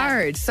 pretty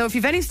hard. So if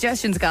you've any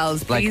suggestions,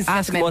 gals, like please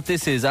ask get them them in. what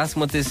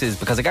this is,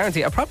 because I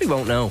guarantee I probably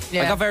won't know.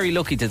 Yeah. I got very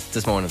lucky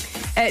this morning.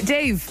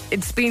 Dave,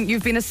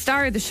 you've been a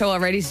star of the show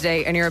already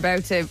today, and you're about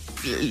to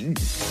be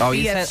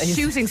a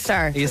shooting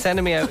star. Are you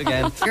sending me out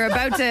again? You're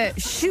about to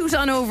shoot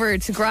on over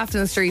to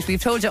Grafton Street.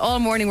 We've told you all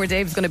morning where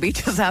Dave's going to be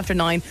just after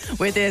 9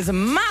 with his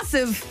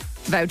massive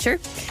voucher.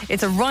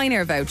 It's a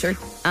Ryanair voucher,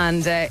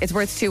 and it's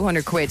worth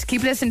 200 quid.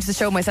 Keep listening to the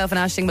show. Myself and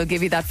Aisling will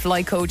give you that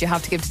flight code you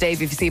have to give to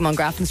Dave if you see him on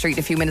Grafton Street in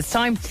a few minutes'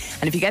 time.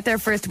 And if you get there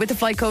first with the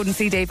flight code and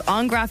see Dave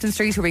on Grafton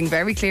Street, we're being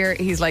very clear,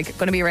 he's like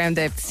going to be around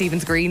the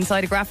Stephen's Green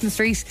side of Grafton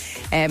Street,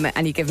 and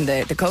you give him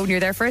the code and you're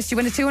there first, you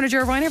win a €200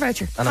 Ryanair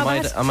voucher. And How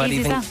bad?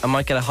 I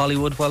might get a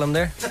Hollywood while I'm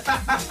there.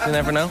 You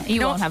never know.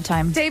 You won't have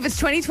time. Dave, it's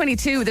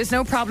 2022. There's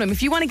no problem.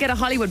 If you want to get a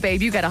Hollywood,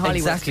 babe, you get a Hollywood.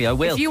 Exactly, I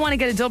will. If you want to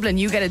get a Dublin,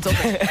 you get a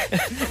Dublin.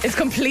 It's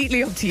completely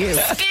up to you.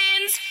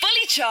 Spins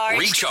Fully Charged.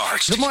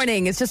 Recharged. Good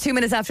morning. It's just 2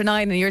 minutes after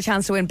 9 and your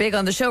chance to win big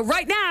on the show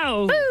right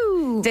now.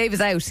 Woo! Dave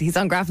is out. He's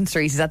on Grafton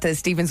Street. He's at the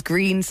Stephen's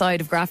Green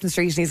side of Grafton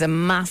Street and he's a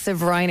massive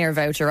Ryanair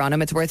voucher on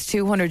him. It's worth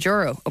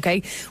 €200,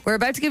 okay? We're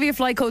about to give you a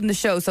flight code in the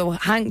show, so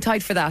hang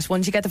tight for that.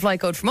 Once you get the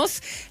flight code from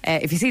us,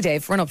 if you see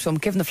Dave, run up to him,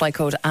 give him the flight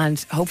code,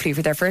 and hopefully if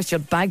you're there first,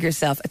 you'll bag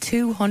yourself a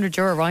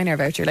 €200 Ryanair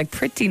voucher. Like,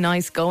 pretty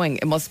nice going,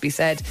 it must be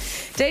said.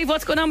 Dave,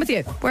 what's going on with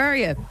you? Where are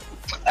you?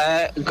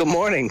 Good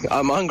morning.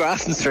 I'm on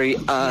Grafton Street,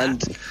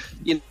 and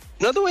you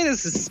know the way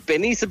this is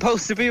Spinny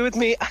supposed to be with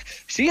me?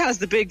 She has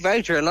the big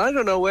voucher, and I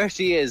don't know where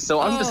she is, so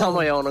I'm just on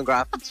my own on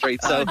Grafton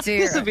Street. So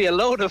this will be a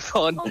load of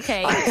fun.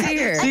 Okay.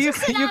 So you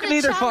can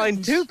either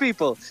find two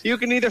people. You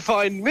can either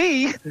find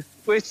me,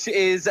 which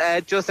is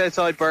just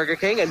outside Burger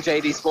King and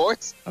JD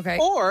Sports. Okay.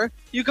 Or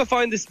you can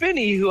find the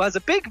Spinny who has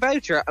a big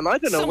voucher, and I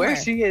don't know where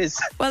she is.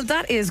 Well,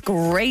 that is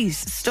great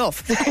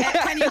stuff.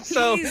 Can you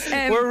So please,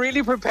 we're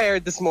really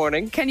prepared this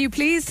morning. Can you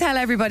please tell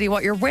everybody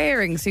what you're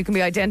wearing so you can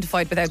be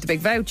identified without the big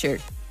voucher?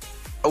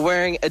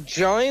 Wearing a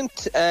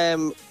giant,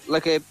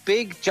 like a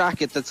big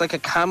jacket that's like a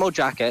camo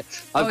jacket.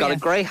 I've got a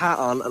grey hat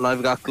on and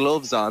I've got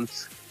gloves on.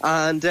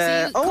 And,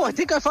 I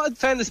think I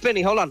found the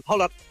Spinny. Hold on.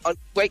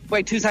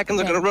 Wait 2 seconds.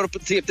 I'm going to run up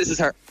and see if this is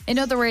her. In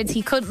other words,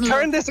 he couldn't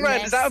Turn look this around.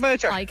 less Is that a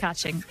voucher?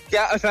 eye-catching.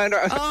 Yeah, I found her.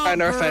 I found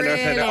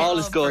her. All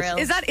is good.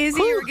 Is that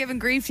Izzy you were giving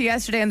grief to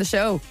yesterday on the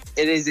show?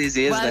 It is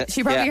easy, isn't Well, it?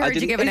 she probably heard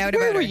you giving out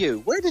Where about were her.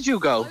 you? Where did you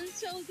go?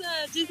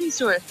 Disney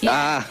store.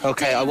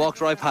 Okay, I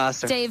walked right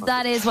past her. Dave,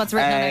 that is what's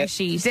written on our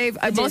sheet. Dave,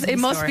 it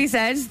must be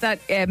said that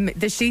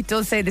the sheet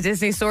does say the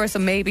Disney store, so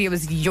maybe it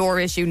was your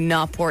issue,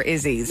 not poor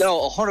Izzy's.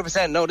 No,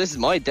 100%. No, this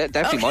is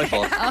definitely my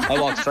fault. I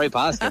walked straight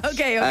past it.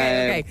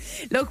 Okay.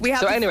 Look, we have.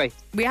 So anyway,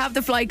 we have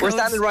the flight code. We're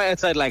standing right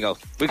outside Lego.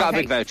 We got a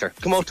big voucher.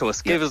 Come up to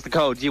us. Give us the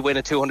code. You win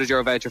a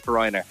 €200 voucher for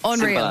Ryanair.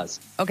 Unreal. Simple as.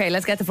 Okay,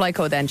 let's get the flight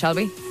code then, shall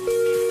we?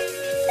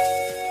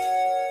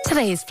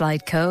 Today's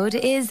flight code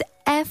is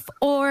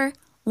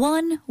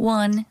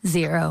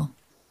FR110.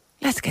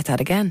 Let's get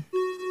that again.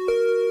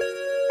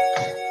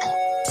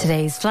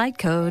 Today's flight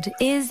code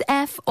is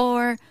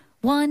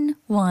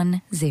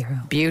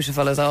FR110.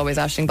 Beautiful as always,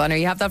 Aisling Bonner.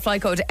 You have that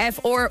flight code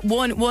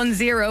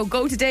FR110.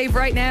 Go to Dave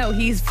right now.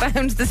 He's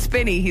found the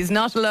spinny. He's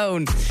not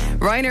alone.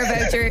 Ryanair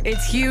voucher.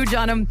 It's huge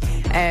on him.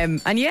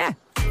 And yeah,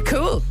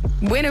 cool.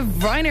 Win a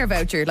Ryanair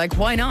voucher. Like,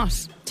 why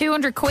not?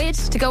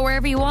 £200 to go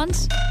wherever you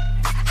want.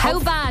 How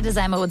bad, as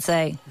Emma would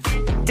say.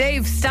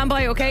 Dave, stand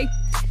by, okay?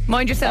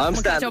 Mind yourself.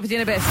 We'll catch up with you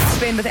in a bit.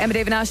 Spin with Emma,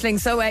 Dave and Aisling.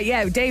 So,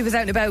 Dave is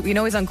out and about. You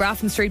know he's on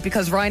Grafton Street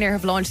because Ryanair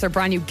have launched their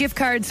brand new gift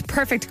cards.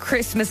 Perfect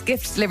Christmas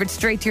gifts delivered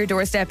straight to your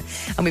doorstep.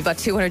 And we've got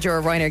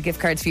 €200 Ryanair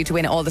gift cards for you to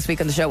win all this week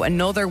on the show.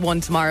 Another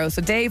one tomorrow.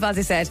 So, Dave, as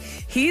I said,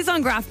 he's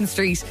on Grafton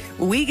Street.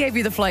 We gave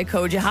you the flight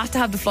code. You have to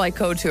have the flight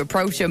code to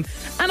approach him.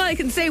 And I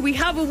can say we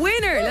have a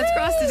winner. Let's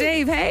cross to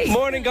Dave. Hey.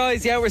 Morning,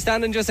 guys. Yeah, we're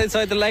standing just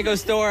outside the Lego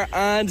store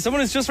and someone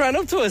has just ran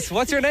up to us.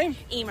 What's your name?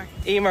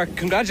 Emer,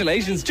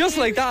 congratulations. Just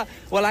like that.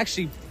 Well,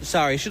 actually,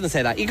 sorry, I shouldn't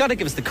say that. You got to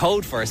give us the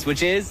code first,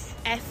 which is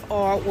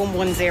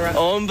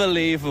FR110.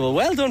 Unbelievable.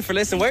 Well done for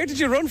listening. Where did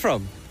you run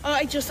from?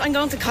 I'm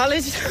going to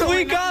college.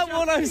 We got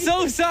one. I'm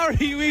so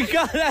sorry. We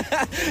got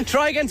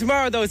Try again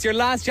tomorrow, though. It's your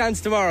last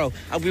chance tomorrow,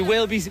 and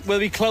we'll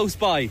be close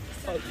by.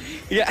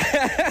 Yeah.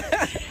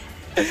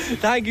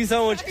 Thank you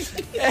so much.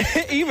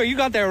 Eva, you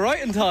got there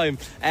right in time.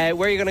 Where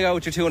are you going to go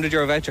with your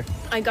 €200 voucher?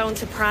 I'm going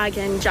to Prague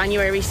in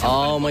January. So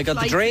oh my God,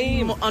 the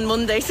dream. On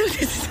Monday, so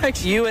this is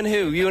actually... You and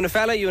who? You and a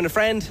fella? You and a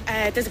friend?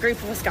 There's a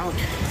group of us going.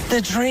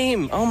 The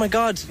dream. Oh my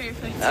God.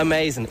 Perfect.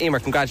 Amazing. Emer,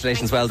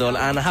 congratulations. Well done.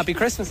 And a happy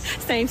Christmas.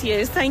 Same to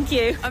you. Thank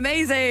you.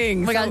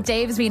 Amazing. Oh my God,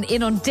 Dave's been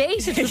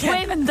inundated with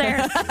women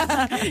there.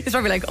 He's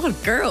probably like, oh,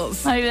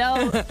 girls. I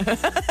know.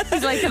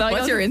 He's like,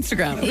 what's your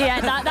Instagram? Yeah,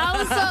 that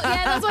was so,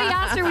 yeah, that's why he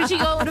asked her, would she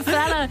go with a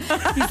fella?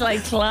 He's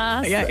like,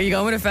 class. Yeah, are you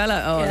going with a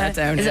fella? Oh, that's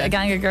down. Is it a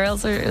gang of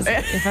girls or is it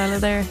a fella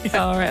there?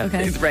 Oh, right,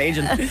 okay. He's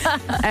raging.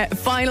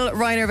 Final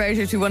Ryanair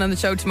voucher to win on the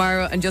show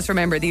tomorrow. And just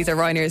remember, these are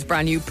Ryanair's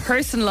brand new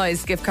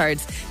personalised gift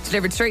cards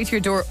delivered straight to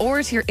your door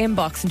or to your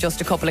inbox in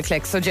just a couple of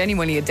clicks. So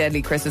genuinely a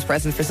deadly Christmas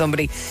present for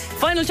somebody.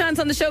 Final chance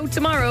on the show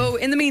tomorrow.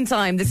 In the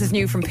meantime, this is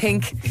new from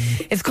Pink.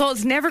 It's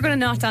called Never Gonna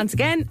Not Dance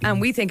Again,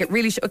 and we think it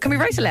really should. Can we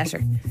write a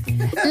letter?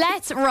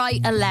 Let's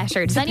write a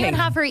letter. Does anyone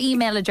have her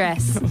email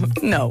address?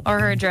 No. Or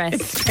her address?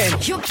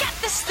 You'll get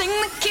this thing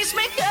that keeps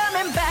me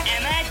coming back.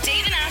 Emma,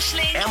 Dave and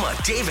Aisling. Emma,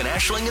 Dave and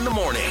Aisling in the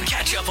morning.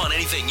 Catch up on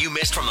anything you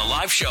missed from the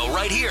live show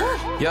right here.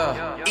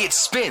 Yeah. It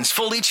spins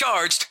fully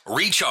charged,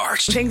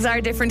 recharged. Things are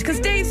different because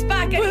Dave's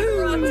back and he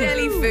brought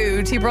deli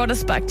food. He brought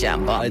us back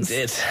jam bombs. I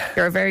did.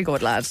 You're a very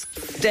good lad.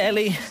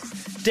 Deli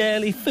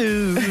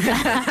food.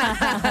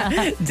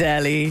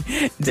 Deli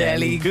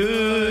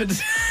good.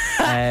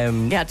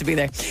 You had to be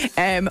there.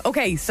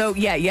 Okay, so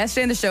yeah,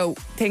 yesterday in the show,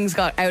 things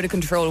got out of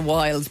control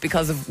wild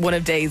because of one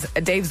of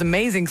Dave's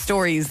amazing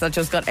stories that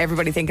just got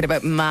everybody thinking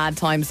about mad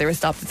times they were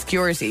stopped at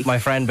security. My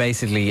friend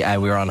basically,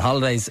 we were on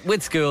holidays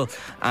with school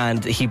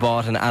and he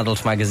bought an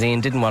adult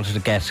magazine, didn't want it to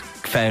get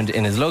found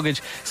in his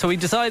luggage, so he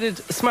decided,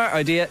 smart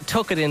idea,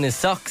 tuck it in his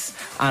socks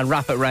and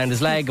wrap it around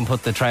his leg and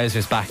put the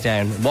trousers back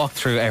down, walked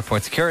through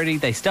airport security.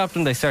 They stopped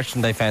him, they searched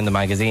him, they found the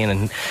magazine,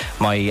 and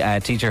my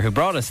teacher who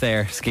brought us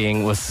there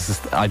skiing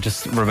I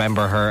just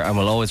remember her and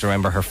will always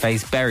remember her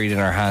face buried in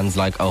her hands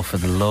like, oh, for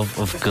the love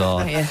of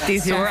God. Oh, yeah.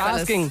 So we're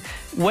asking,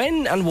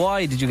 when and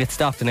why did you get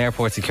stopped in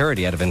airport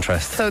security out of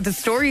interest? So the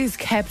stories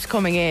kept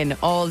coming in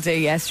all day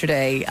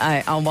yesterday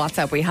on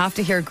WhatsApp. We have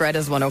to hear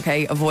Greta's one,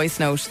 okay? A voice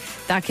note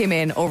that came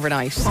in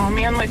overnight.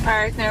 Me and my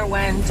partner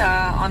went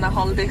on a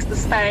holiday to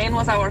Spain. It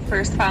was our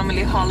first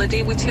family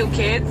holiday with 2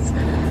 kids.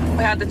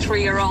 We had a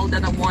 3-year-old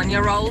and a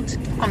 1-year-old.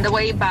 On the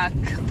way back,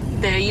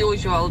 the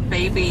usual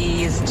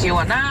baby is due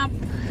a nap,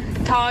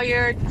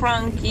 tired,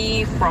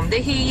 cranky from the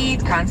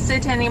heat, can't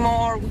sit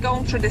anymore. We're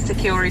going through the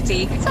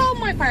security. So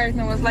my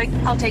partner was like,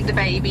 I'll take the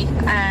baby.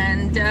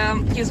 And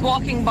he's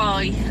walking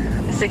by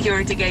the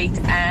security gate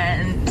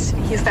and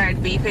he started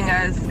beeping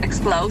as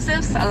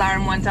explosives.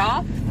 Alarm went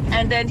off.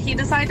 And then he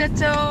decided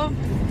to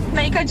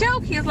make a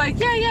joke. He's like,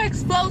 yeah,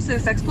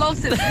 explosives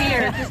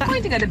here. He's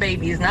pointing at the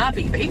baby's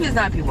nappy. Baby's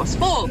nappy was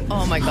full.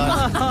 Oh my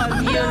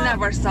God. You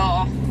never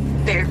saw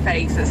their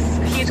faces.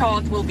 He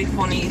thought it will be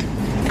funny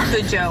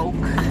to joke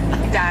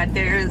that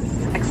there's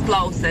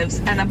explosives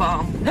and a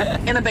bomb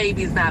in a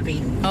baby's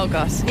nappy. Oh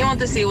God. You want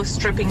to see us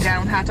stripping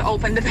down, had to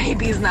open the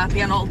baby's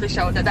nappy and all to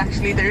show that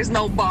actually there's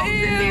no bombs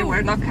in there.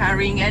 We're not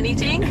carrying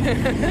anything.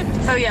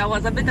 So yeah, it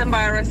was a bit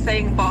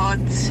embarrassing, but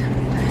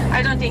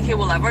I don't think he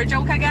will ever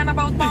joke again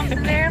about bombs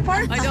in the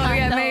airport. I know,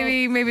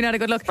 yeah, maybe not a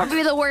good look.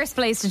 Probably the worst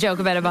place to joke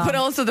about a bomb. But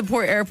also the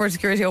poor airport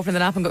security opening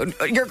the app and going,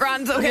 your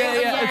grand's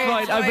okay. Yeah, it's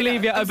fine. I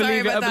believe you. I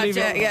believe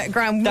you. Yeah,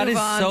 grand, that move is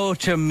on.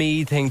 such a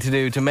me thing to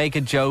do, to make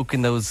a joke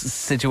in those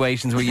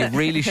situations where you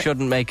really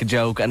shouldn't make a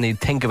joke and you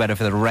think about it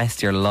for the rest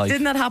of your life.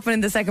 Didn't that happen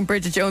in the second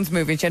Bridget Jones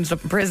movie? She ended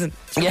up in prison.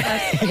 Yeah.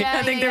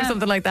 I think there was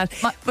something like that.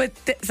 But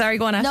sorry,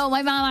 go on, Ash. No,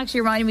 my mom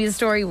actually reminded me of the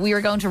story. We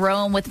were going to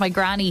Rome with my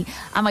granny,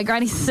 and my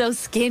granny's so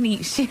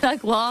skinny. She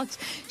walked.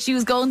 She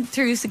was going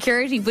through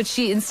security, but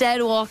she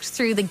instead walked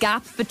through the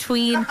gap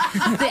between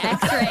the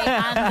X-ray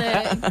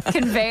and the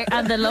conveyor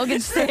and the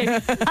luggage thing.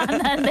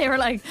 And then they were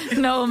like,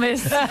 "No,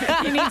 miss,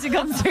 you need to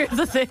come through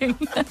the thing."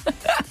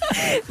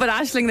 But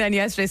Aisling then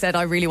yesterday said,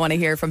 I really want to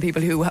hear from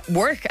people who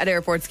work at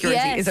airport security.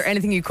 Yes. Is there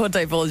anything you could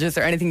divulge? Is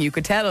there anything you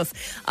could tell us?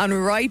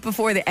 And right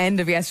before the end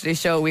of yesterday's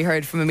show, we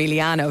heard from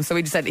Emiliano. So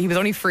we just said he was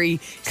only free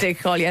to take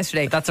a call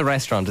yesterday. That's a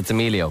restaurant. It's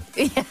Emilio.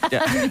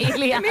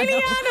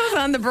 Emiliano's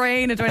on the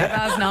brain at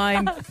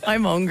 9:20.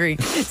 I'm hungry.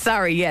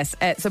 Sorry, yes.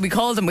 So we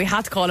called him. We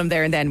had to call him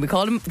there and then. We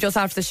called him just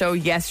after the show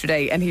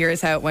yesterday, and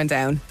here's how it went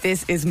down.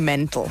 This is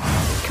mental.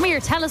 Come here,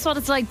 tell us what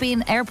it's like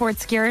being airport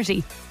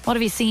security. What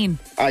have you seen?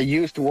 I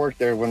used to work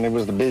there when it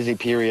was the busy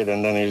period,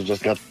 and then it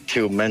just got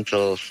too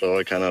mental, so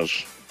I kind of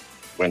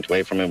went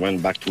away from it,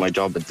 went back to my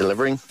job at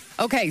delivering.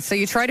 Okay, so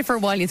you tried it for a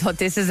while. You thought,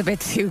 this is a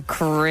bit too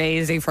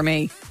crazy for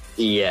me.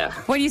 Yeah.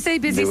 When you say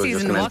busy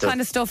season, what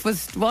kind of stuff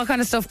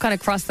kind of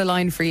crossed the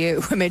line for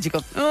you? What made you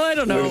go, I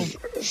don't know?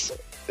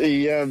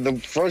 Yeah, the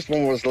first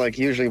one was like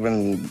usually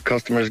when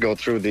customers go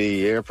through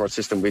the airport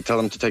system, we tell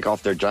them to take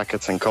off their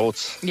jackets and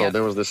coats. So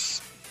there was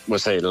this, we'll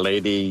say,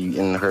 lady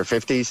in her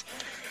 50s.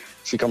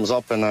 She comes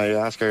up and I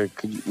ask her,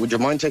 would you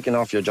mind taking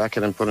off your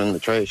jacket and put it in the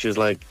tray? She's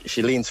like,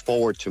 she leans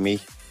forward to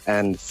me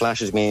and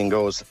flashes me and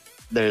goes,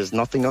 there's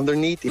nothing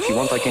underneath. If you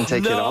want, I can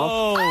take it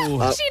off.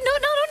 She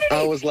not underneath.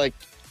 I was like,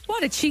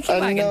 what a cheeky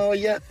wagon. No,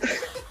 yeah.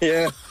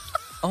 Yeah.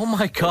 Oh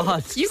my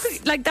God. You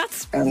could,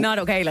 that's not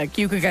okay.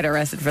 You could get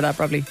arrested for that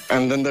probably.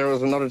 And then there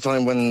was another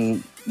time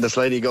when this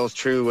lady goes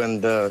through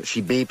and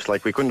she beeps,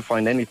 we couldn't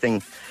find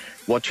anything.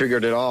 What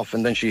triggered it off,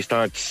 and then she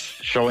starts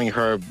showing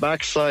her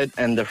backside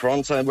and the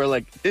front side. We're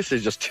like, this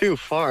is just too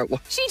far.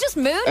 She just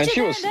moved and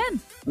you there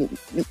then.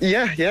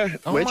 Yeah.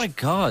 Oh my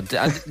God.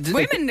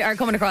 Women are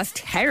coming across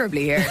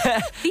terribly here.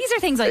 These are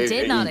things I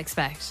did not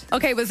expect.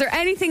 Okay, was there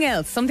anything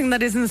else? Something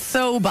that isn't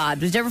so bad?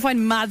 Did you ever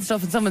find mad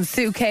stuff in someone's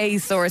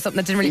suitcase or something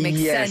that didn't really make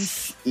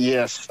sense?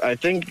 Yes. I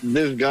think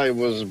this guy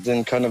was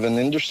in kind of an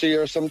industry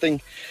or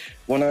something.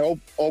 When I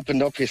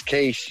opened up his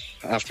case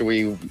after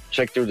we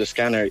checked through the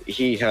scanner,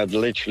 he had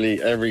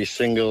literally every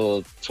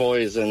single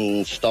toys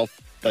and stuff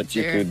that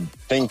you could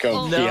think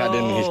of. He had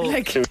in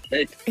his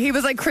suitcase. He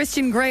was like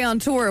Christian Grey on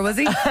tour, was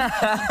he?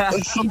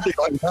 Something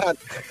like that.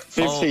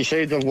 50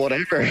 Shades of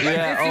whatever.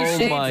 Yeah,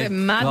 oh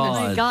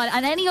my God.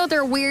 And any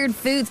other weird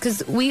foods?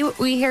 Because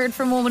we heard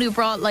from a woman who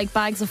brought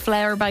bags of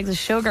flour, bags of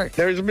sugar.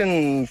 There's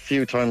been a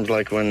few times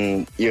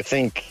when you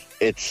think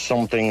it's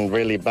something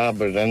really bad,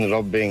 but it ended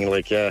up being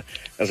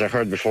as I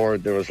heard before,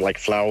 there was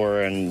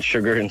flour and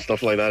sugar and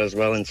stuff like that as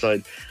well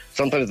inside.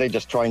 Sometimes they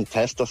just try and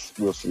test us.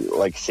 We'll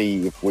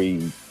see if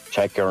we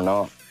check or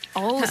not.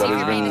 Oh, so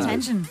you're paying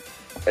attention.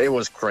 It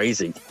was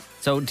crazy.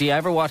 So do you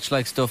ever watch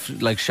stuff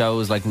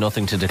shows like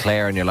Nothing to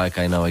Declare and you're like,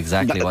 I know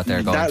exactly what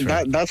they're going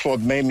through? That's what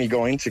made me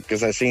go into,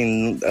 because I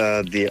seen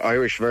the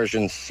Irish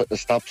version,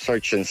 Stop,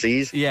 Search and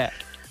Seize. Yeah.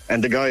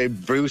 And the guy,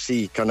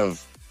 Brucey, kind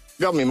of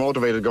got me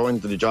motivated going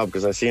into the job,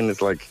 because I seen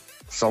it's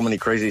so many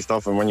crazy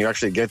stuff, and when you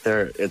actually get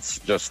there, it's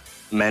just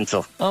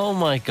mental. Oh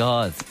my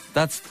God,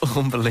 that's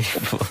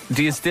unbelievable.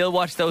 Do you still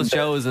watch those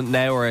shows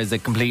now, or is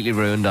it completely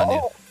ruined on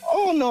you?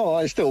 Oh no,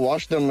 I still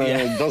watch them,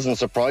 and it doesn't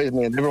surprise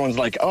me. And everyone's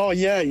like, "Oh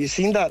yeah, you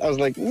seen that?" I was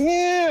like,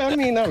 "Yeah, I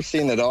mean, I've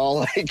seen it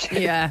all."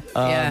 Yeah.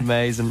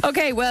 Amazing.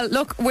 Okay, well,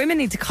 look, women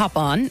need to cop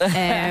on.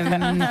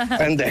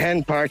 And the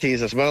hen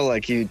parties as well.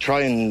 You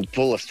try and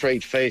pull a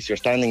straight face, you're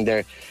standing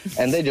there,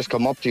 and they just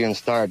come up to you and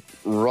start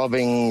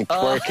rubbing,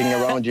 twerking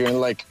around you, and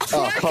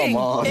oh, come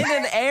on. In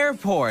an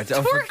airport,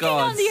 twerking for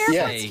God's on the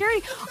airport sake.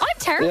 security. I'm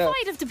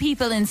terrified of the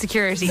people in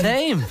security.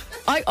 Same.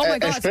 Oh my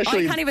God, I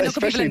can't even look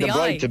at people in the eye. Especially the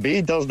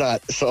bride-to-be does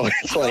that, so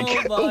it's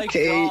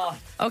okay.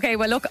 Okay,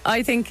 well, look,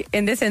 I think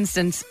in this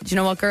instance, do you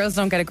know what? Girls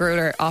don't get a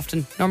grueler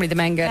often. Normally the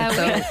men get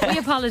it. So we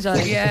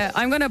apologise. Yeah,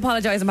 I'm going to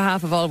apologise on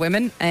behalf of all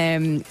women.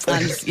 And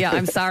yeah,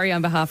 I'm sorry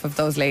on behalf of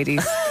those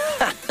ladies.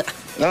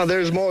 No,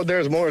 there's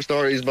more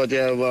stories, but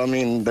yeah, well, I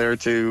mean, there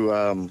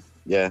too.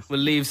 Yeah. We'll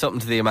leave something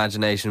to the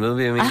imagination, will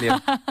we, Emilio?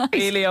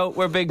 Emilio,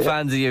 we're big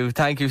fans of you.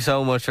 Thank you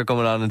so much for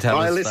coming on and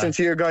telling us. I listen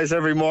to you guys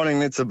every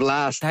morning. It's a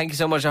blast. Thank you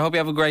so much. I hope you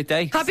have a great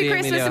day. Happy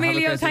Christmas,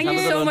 Emilio. Thank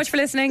you so much for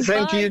listening.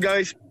 Same to you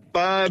guys.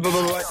 Bye.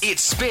 Bye. It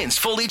spins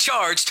fully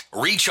charged,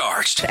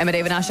 recharged. Emma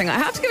David Ashling, I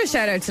have to give a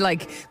shout out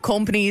to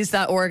companies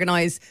that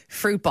organise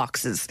fruit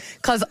boxes,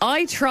 because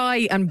I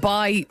try and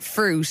buy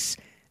fruit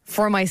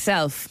for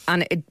myself,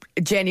 and it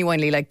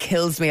genuinely like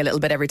kills me a little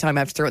bit every time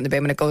I have to throw it in the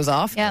bin when it goes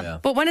off. Yeah.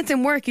 But when it's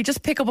in work, you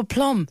just pick up a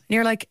plum and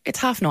you're like, it's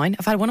 9:30.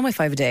 I've had one of my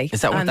 5 a day.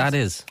 Is that what And that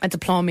is? It's a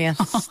plum, yeah.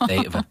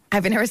 State of it.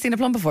 Have you never seen a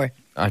plum before?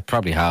 I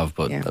probably have,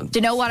 but Yeah. Do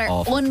you know what are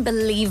awful.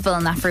 unbelievable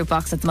in that fruit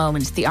box at the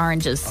moment? The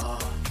oranges.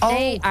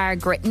 They are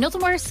great.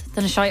 Nothing worse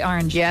than a shy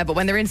orange. Yeah, but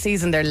when they're in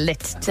season, they're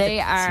lit. They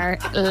are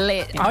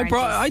lit.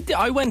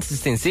 I went to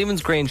St.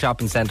 Stephen's Green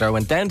Shopping Centre. I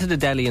went down to the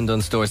deli in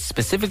Dunstore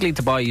specifically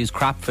to buy you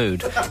crap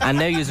food, and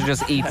now you're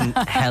just eating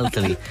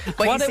healthily.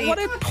 But What you a, see- what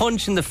a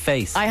punch in the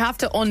face! I have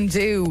to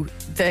undo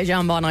the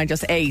jambon I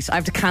just ate. I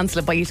have to cancel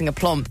it by eating a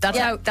plum.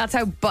 That's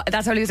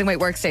how losing weight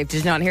works, Dave.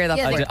 Did you not hear that?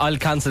 Yeah, before? I'll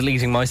cancel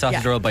eating my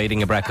sausage roll by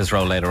eating a breakfast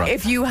roll later on.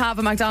 If you have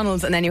a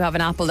McDonald's and then you have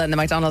an apple, then the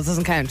McDonald's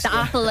doesn't count. The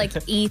apple like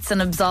eats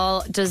and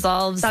dissolves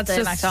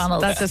the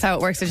McDonald's. That's just how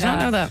it works. Did you not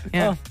know that?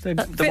 Yeah. the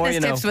more Fitness you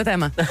know. tips with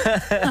Emma.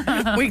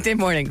 Weekday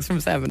mornings from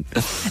 7.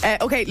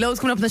 Okay, loads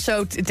coming up on the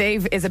show.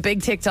 Dave is a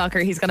big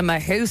TikToker. He's got a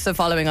Mahusa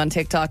following on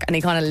TikTok, and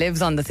he kind of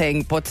lives on the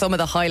thing. But some of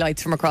the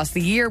highlights from across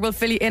the year we'll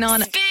fill you in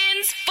on.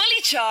 Spins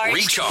Fully Charged.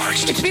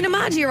 Recharged. It's been a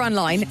mad year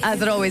online,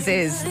 as it always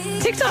is.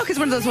 TikTok is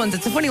one of those ones.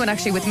 It's a funny one,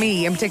 actually, with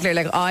me in particular.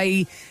 Like,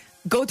 I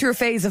go through a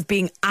phase of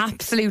being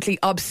absolutely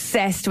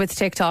obsessed with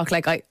TikTok.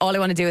 Like, all I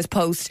want to do is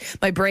post.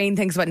 My brain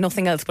thinks about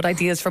nothing else but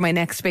ideas for my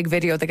next big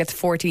video that gets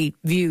 40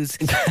 views.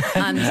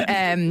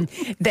 And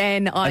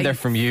then And they're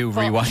from you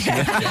rewatching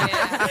it.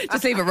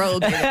 Just leave it roll.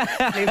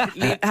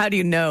 Leave, how do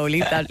you know?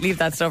 Leave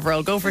that stuff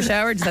roll. Go for a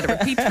shower. Just let it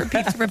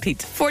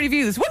repeat. 40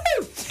 views.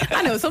 Woohoo!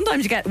 I know.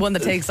 Sometimes you get one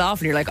that takes off,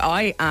 and you're like,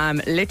 I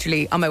am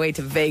literally on my way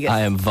to Vegas. I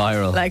am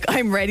viral. Like,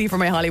 I'm ready for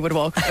my Hollywood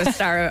walk, a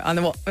star on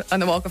the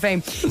Walk of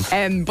Fame.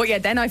 But yeah,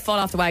 then I fall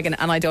off the wagon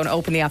and I don't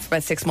open the app for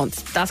about 6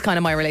 months. That's kind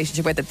of my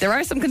relationship with it. There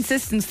are some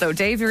consistents though.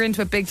 Dave, you're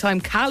into it big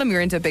time. Callum, you're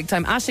into it big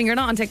time. Aisling, you're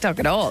not on TikTok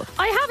at all.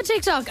 I have a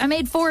TikTok. I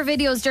made 4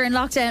 videos during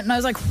lockdown and I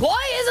was like, why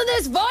isn't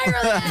this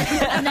viral yet?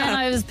 And then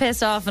I was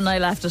pissed off and I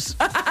left it.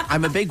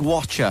 I'm a big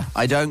watcher.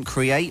 I don't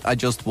create, I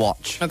just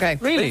watch. Okay.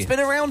 But it's been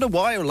around a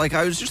while. Like,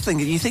 I was just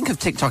thinking, you think of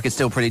TikTok, it's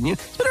still pretty new.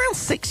 It's been around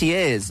 6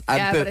 years.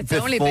 Yeah, but it's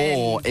only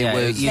before been- it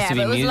was... It used to be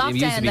but it was it used to be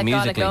lockdown that got it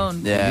Musically.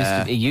 going.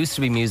 Yeah. It used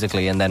to be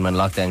Musically, and then when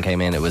lockdown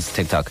came in, it was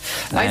TikTok.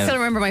 I still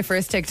remember my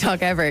first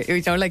TikTok ever.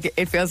 You know, like,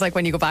 it feels like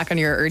when you go back on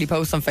your early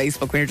posts on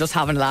Facebook when you're just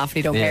having a laugh and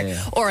you don't Yeah, care.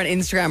 yeah. Or on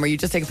Instagram where you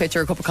just take a picture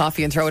of a cup of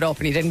coffee and throw it up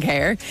and you didn't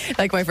care.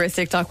 Like, my first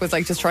TikTok was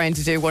like just trying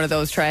to do one of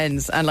those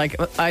trends, and like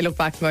I look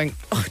back and going,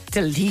 oh,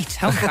 delete,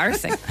 how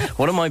embarrassing.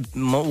 One of my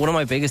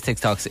biggest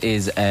TikToks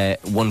is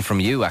one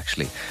from you,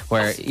 actually,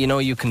 where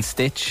you can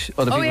stitch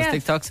other people's yeah.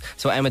 TikToks.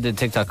 So Emma did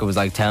TikTok. It was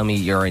like, tell me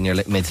you're in your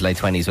mid to late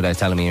 20s without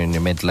telling me you're in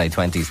your mid to late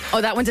 20s.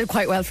 Oh, that one did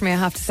quite well for me, I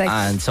have to say.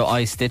 And so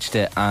I stitched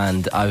it,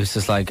 and I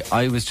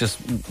was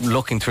just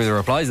looking through the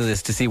replies of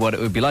this to see what it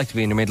would be like to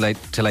be in your mid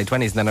to late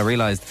 20s, and then I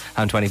realised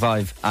I'm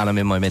 25 and I'm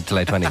in my mid to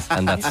late 20s,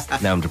 and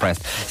that's now I'm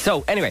depressed.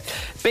 So anyway,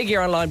 big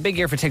year online, big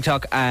year for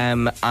TikTok,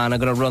 and I'm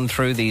going to run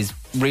through these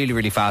really,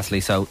 really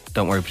fastly, so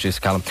don't worry, producer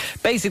Callum.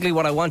 Basically,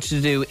 what I want you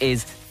to do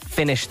is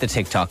finish the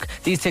TikTok.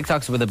 These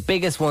TikToks were the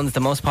biggest ones, the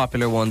most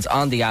popular ones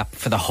on the app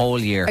for the whole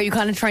year. Are you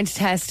kind of trying to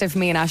test if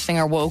me and Aisling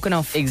are woke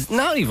enough?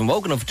 Not even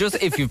woke enough, just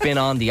if you've been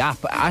on the app.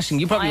 Aisling,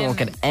 you probably won't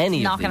get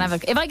any Not of these. gonna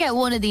have if I get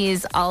one of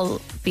these,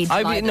 I'll be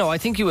delighted. I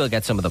think you will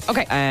get some of them.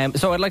 Okay.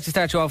 So I'd like to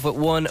start you off with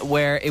one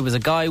where it was a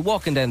guy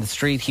walking down the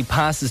street. He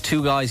passes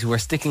 2 guys who were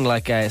sticking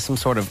like some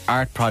sort of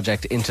art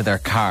project into their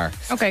car.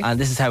 Okay. And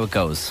this is how it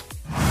goes.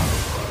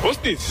 What's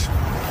this?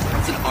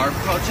 It's an art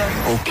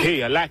project.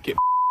 Okay, I like it.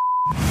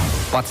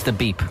 What's the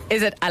beep?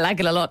 Is it? I like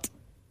it a lot.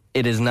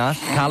 It is not.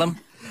 Callum?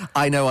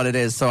 I know what it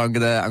is, so I'm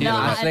gonna... No,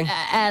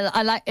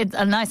 I like it's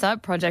a nice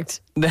art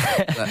project.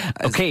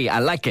 Okay, I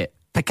like it.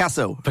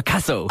 Picasso.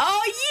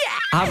 Oh,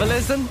 yeah! Have a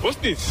listen. What's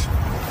this?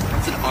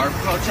 It's an art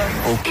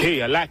project.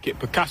 Okay, I like it.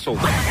 Picasso.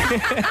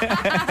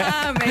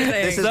 Amazing.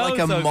 This is like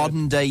a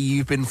modern day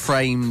you've been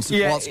framed,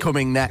 what's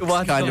coming next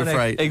What's kind coming of next?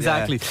 phrase.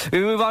 Exactly.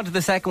 We move on to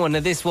the second one. Now,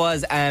 this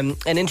was an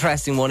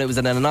interesting one. It was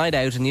at a night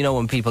out, and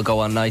when people go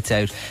on nights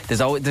out,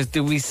 there'll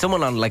be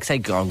someone on, like,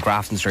 say, on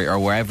Grafton Street or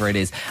wherever it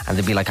is, and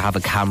they'll be like, I have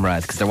a camera,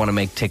 because they want to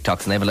make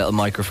TikToks, and they have a little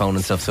microphone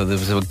and stuff. So there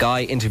was a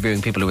guy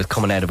interviewing people who was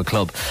coming out of a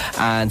club,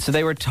 and so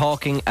they were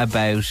talking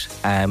about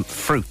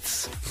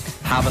fruits.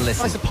 Have a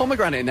listen. There's a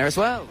pomegranate in there as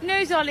well.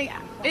 No, darling,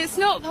 it's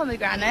not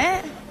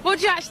pomegranate. What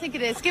do you actually think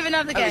it is? Give it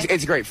another go.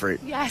 It's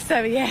grapefruit. Yes,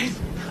 there we go.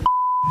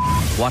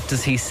 What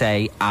does he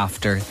say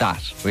after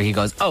that? Where he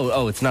goes,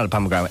 oh, it's not a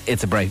pomegranate,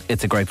 it's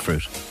a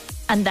grapefruit.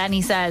 And then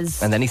he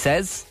says... And then he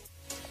says...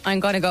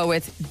 I'm going to go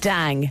with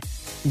dang.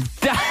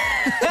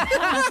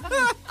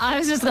 I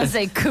was just going to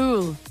say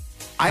cool.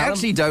 I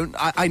actually don't...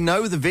 I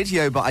know the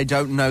video, but I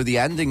don't know the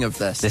ending of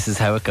this. This is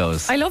how it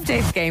goes. I love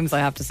Dave's games, I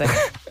have to say.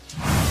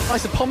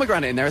 There's a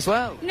pomegranate in there as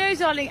well. No,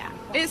 darling,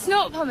 it's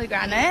not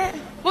pomegranate.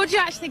 What do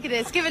you actually think it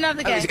is? Give it another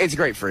go. It's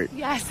grapefruit.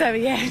 Yes, there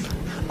we go.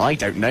 I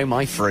don't know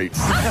my fruits.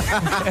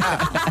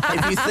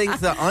 If you think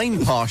that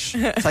I'm posh,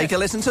 take a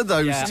listen to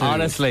those two.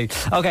 Honestly.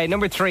 Okay,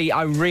 number 3.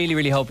 I'm really,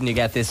 really hoping you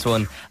get this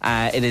one.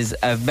 It is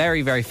a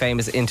very, very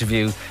famous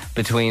interview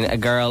between a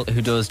girl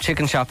who does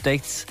chicken shop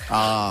dates.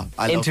 I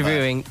love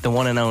interviewing the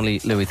one and only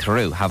Louis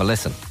Theroux. Have a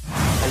listen.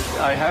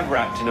 I have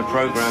rapped in a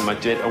programme I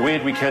did, a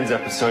Weird Weekends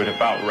episode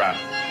about rap.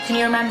 Can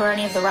you remember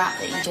any of the rap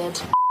that you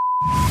did?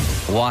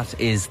 What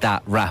is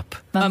that rap?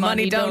 My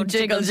money don't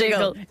jiggle,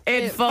 jiggle.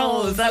 It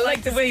folds. I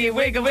like the way you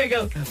wiggle,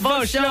 wiggle.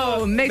 For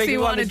sure. Makes me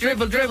want to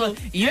dribble, dribble.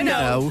 You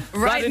know,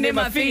 riding in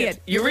my Fiat.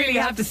 You really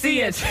have to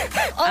see it.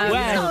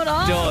 Well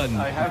done.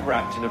 I have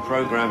rapped in a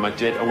programme I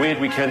did, a Weird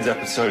Weekends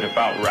episode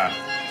about rap.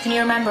 Can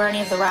you remember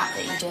any of the rap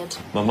that you did?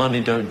 My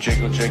money don't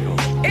jiggle, jiggle.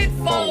 It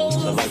folds.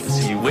 I like to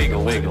see you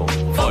wiggle, wiggle.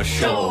 For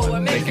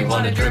sure. Makes me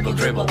want to dribble,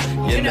 dribble.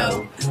 You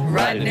know,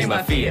 riding in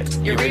my Fiat.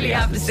 You really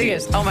have to see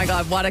it. Oh my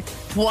God, what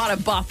a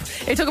bop.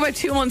 It took about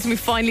 2 months and we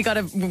finally got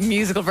a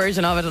musical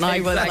version of it, and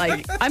I was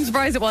like, I'm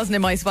surprised it wasn't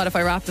in my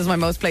Spotify Wrapped as my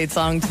most played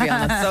song, to be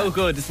honest. So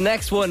good. This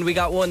next one, we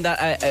got one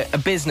that a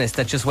business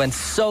that just went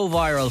so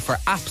viral for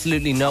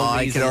absolutely no reason.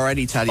 I can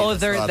already tell you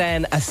other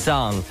than a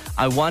song.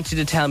 I want you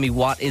to tell me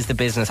what is the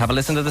business. Have a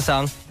listen to the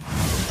song.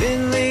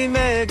 Finley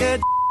Mega.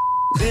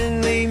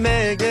 Finley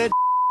Mega.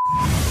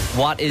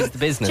 What is the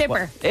business?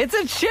 Chipper. It's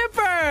a chipper.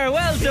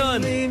 Well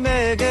done. Finley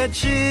Mega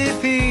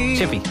Chippy.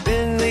 Chippy.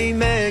 Finley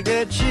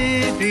Mega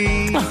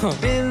Chippy.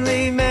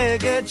 Finley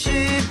Mega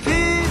Chippy.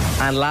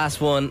 And last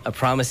one, I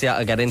promise you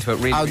I'll get into it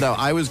really. Oh no,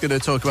 I was going to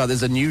talk about,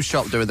 there's a new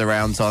shop doing the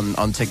rounds on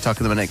TikTok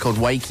at the minute called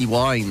Wakey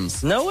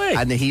Wines. No way.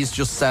 And he's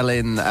just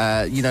selling,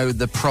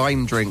 the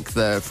Prime drink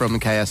from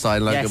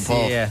KSI Logan Yes,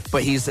 Paul. yeah.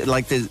 But he's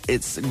like,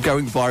 it's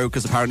going viral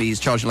because apparently he's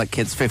charging like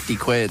kids 50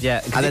 quid. Yeah,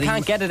 because and you then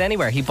can't get it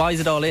anywhere. He buys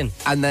it all in.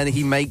 And then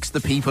he makes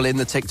the people in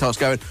the TikToks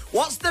going,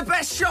 what's the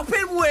best shop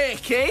in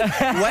Wakey?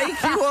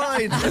 Wakey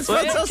Wines. It's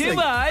fantastic. Wakey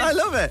Wines. I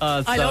love it. Oh,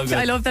 it's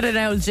I love that an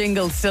old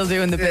jingle still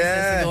doing the business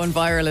and going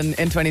viral in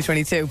 2022.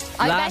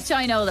 I bet you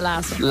I know the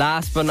last one.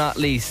 Last but not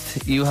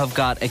least, you have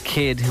got a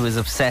kid who is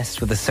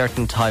obsessed with a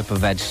certain type of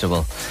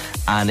vegetable,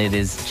 and it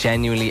is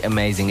genuinely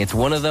amazing. It's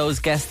one of those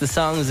Guess the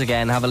Songs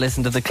again. Have a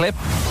listen to the clip.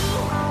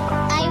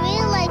 I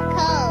really like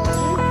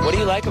corn. What do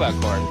you like about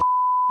corn?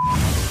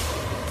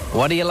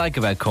 What do you like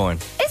about corn?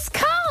 It's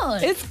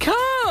corn. It's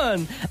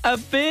corn. A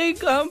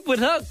big hump with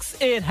hooks.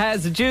 It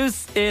has a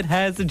juice. It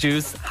has a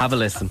juice. Have a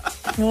listen.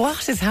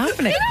 What is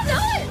happening? You don't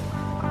know it.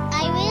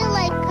 I really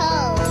like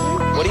corn.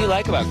 What do you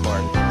like about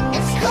corn?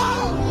 It's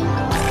corn.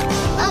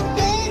 A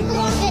big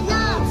looking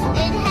knob.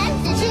 It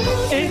has the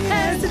juice. It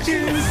has the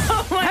juice.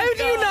 Oh my How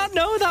do you not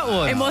know that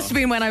one? It must have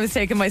been when I was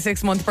taking my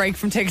 6-month break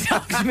from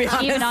TikTok, to be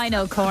honest. Even I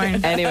know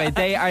corn. Anyway,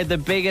 they are the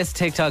biggest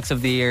TikToks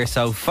of the year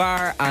so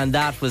far, and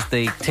that was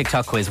the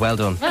TikTok quiz. Well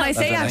done. And I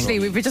say, actually,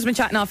 we've just been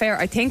chatting off air.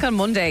 I think on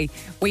Monday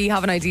we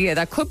have an idea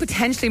that could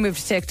potentially move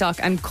to TikTok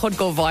and could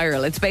go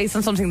viral. It's based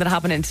on something that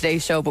happened in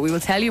today's show, but we will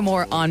tell you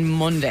more on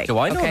Monday. Do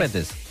I know about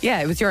this?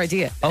 Yeah, it was your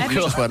idea. Oh,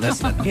 You just weren't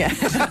listening. Yeah.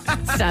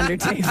 Standard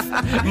Dave.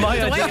 My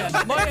idea,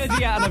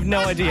 and I've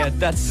no idea.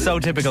 That's so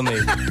typical me.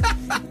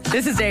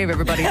 This is Dave,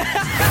 everybody.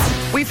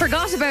 We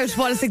forgot about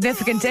what a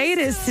significant day it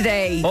is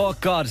today. Oh,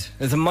 God.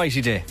 It's a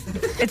mighty day.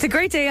 It's a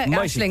great day,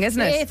 Aisling,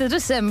 isn't it? 8th of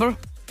December.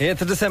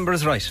 8th of December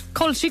is right.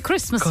 Culture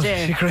Christmas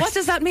Day. What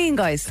does that mean,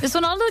 guys? It's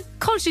when all the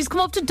cultures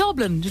come up to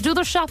Dublin to do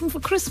their shopping for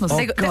Christmas.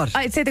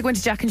 I'd say they go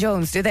into Jack and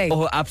Jones, do they?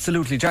 Oh,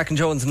 absolutely. Jack and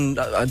Jones and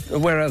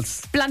where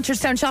else?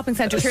 Blanchardstown Shopping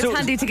Centre. Sure, it's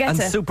handy to get and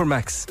to.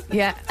 Supermax.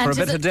 Yeah. For a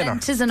bit of dinner.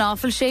 And 'tis an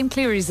awful shame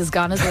Cleary's is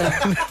gone as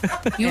well.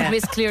 You'd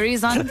miss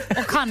Cleary's on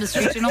O'Connell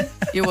Street, you know.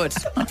 You would.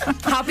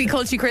 Happy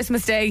Culture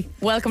Christmas Day.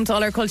 Welcome to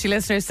all our Culture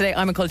listeners today.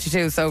 I'm a Culture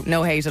too, so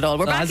no hate at all.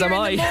 We're back As here am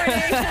in the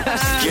morning.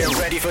 Get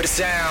ready for the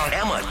sound.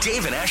 Emma,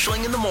 Dave, and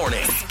Aisling in the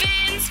morning.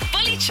 Spins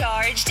Fully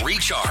Charged.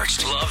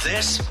 Recharged. Love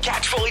this?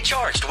 Catch Fully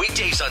Charged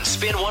weekdays on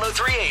Spin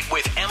 103.8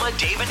 with Emma,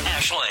 Dave, and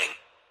Aisling.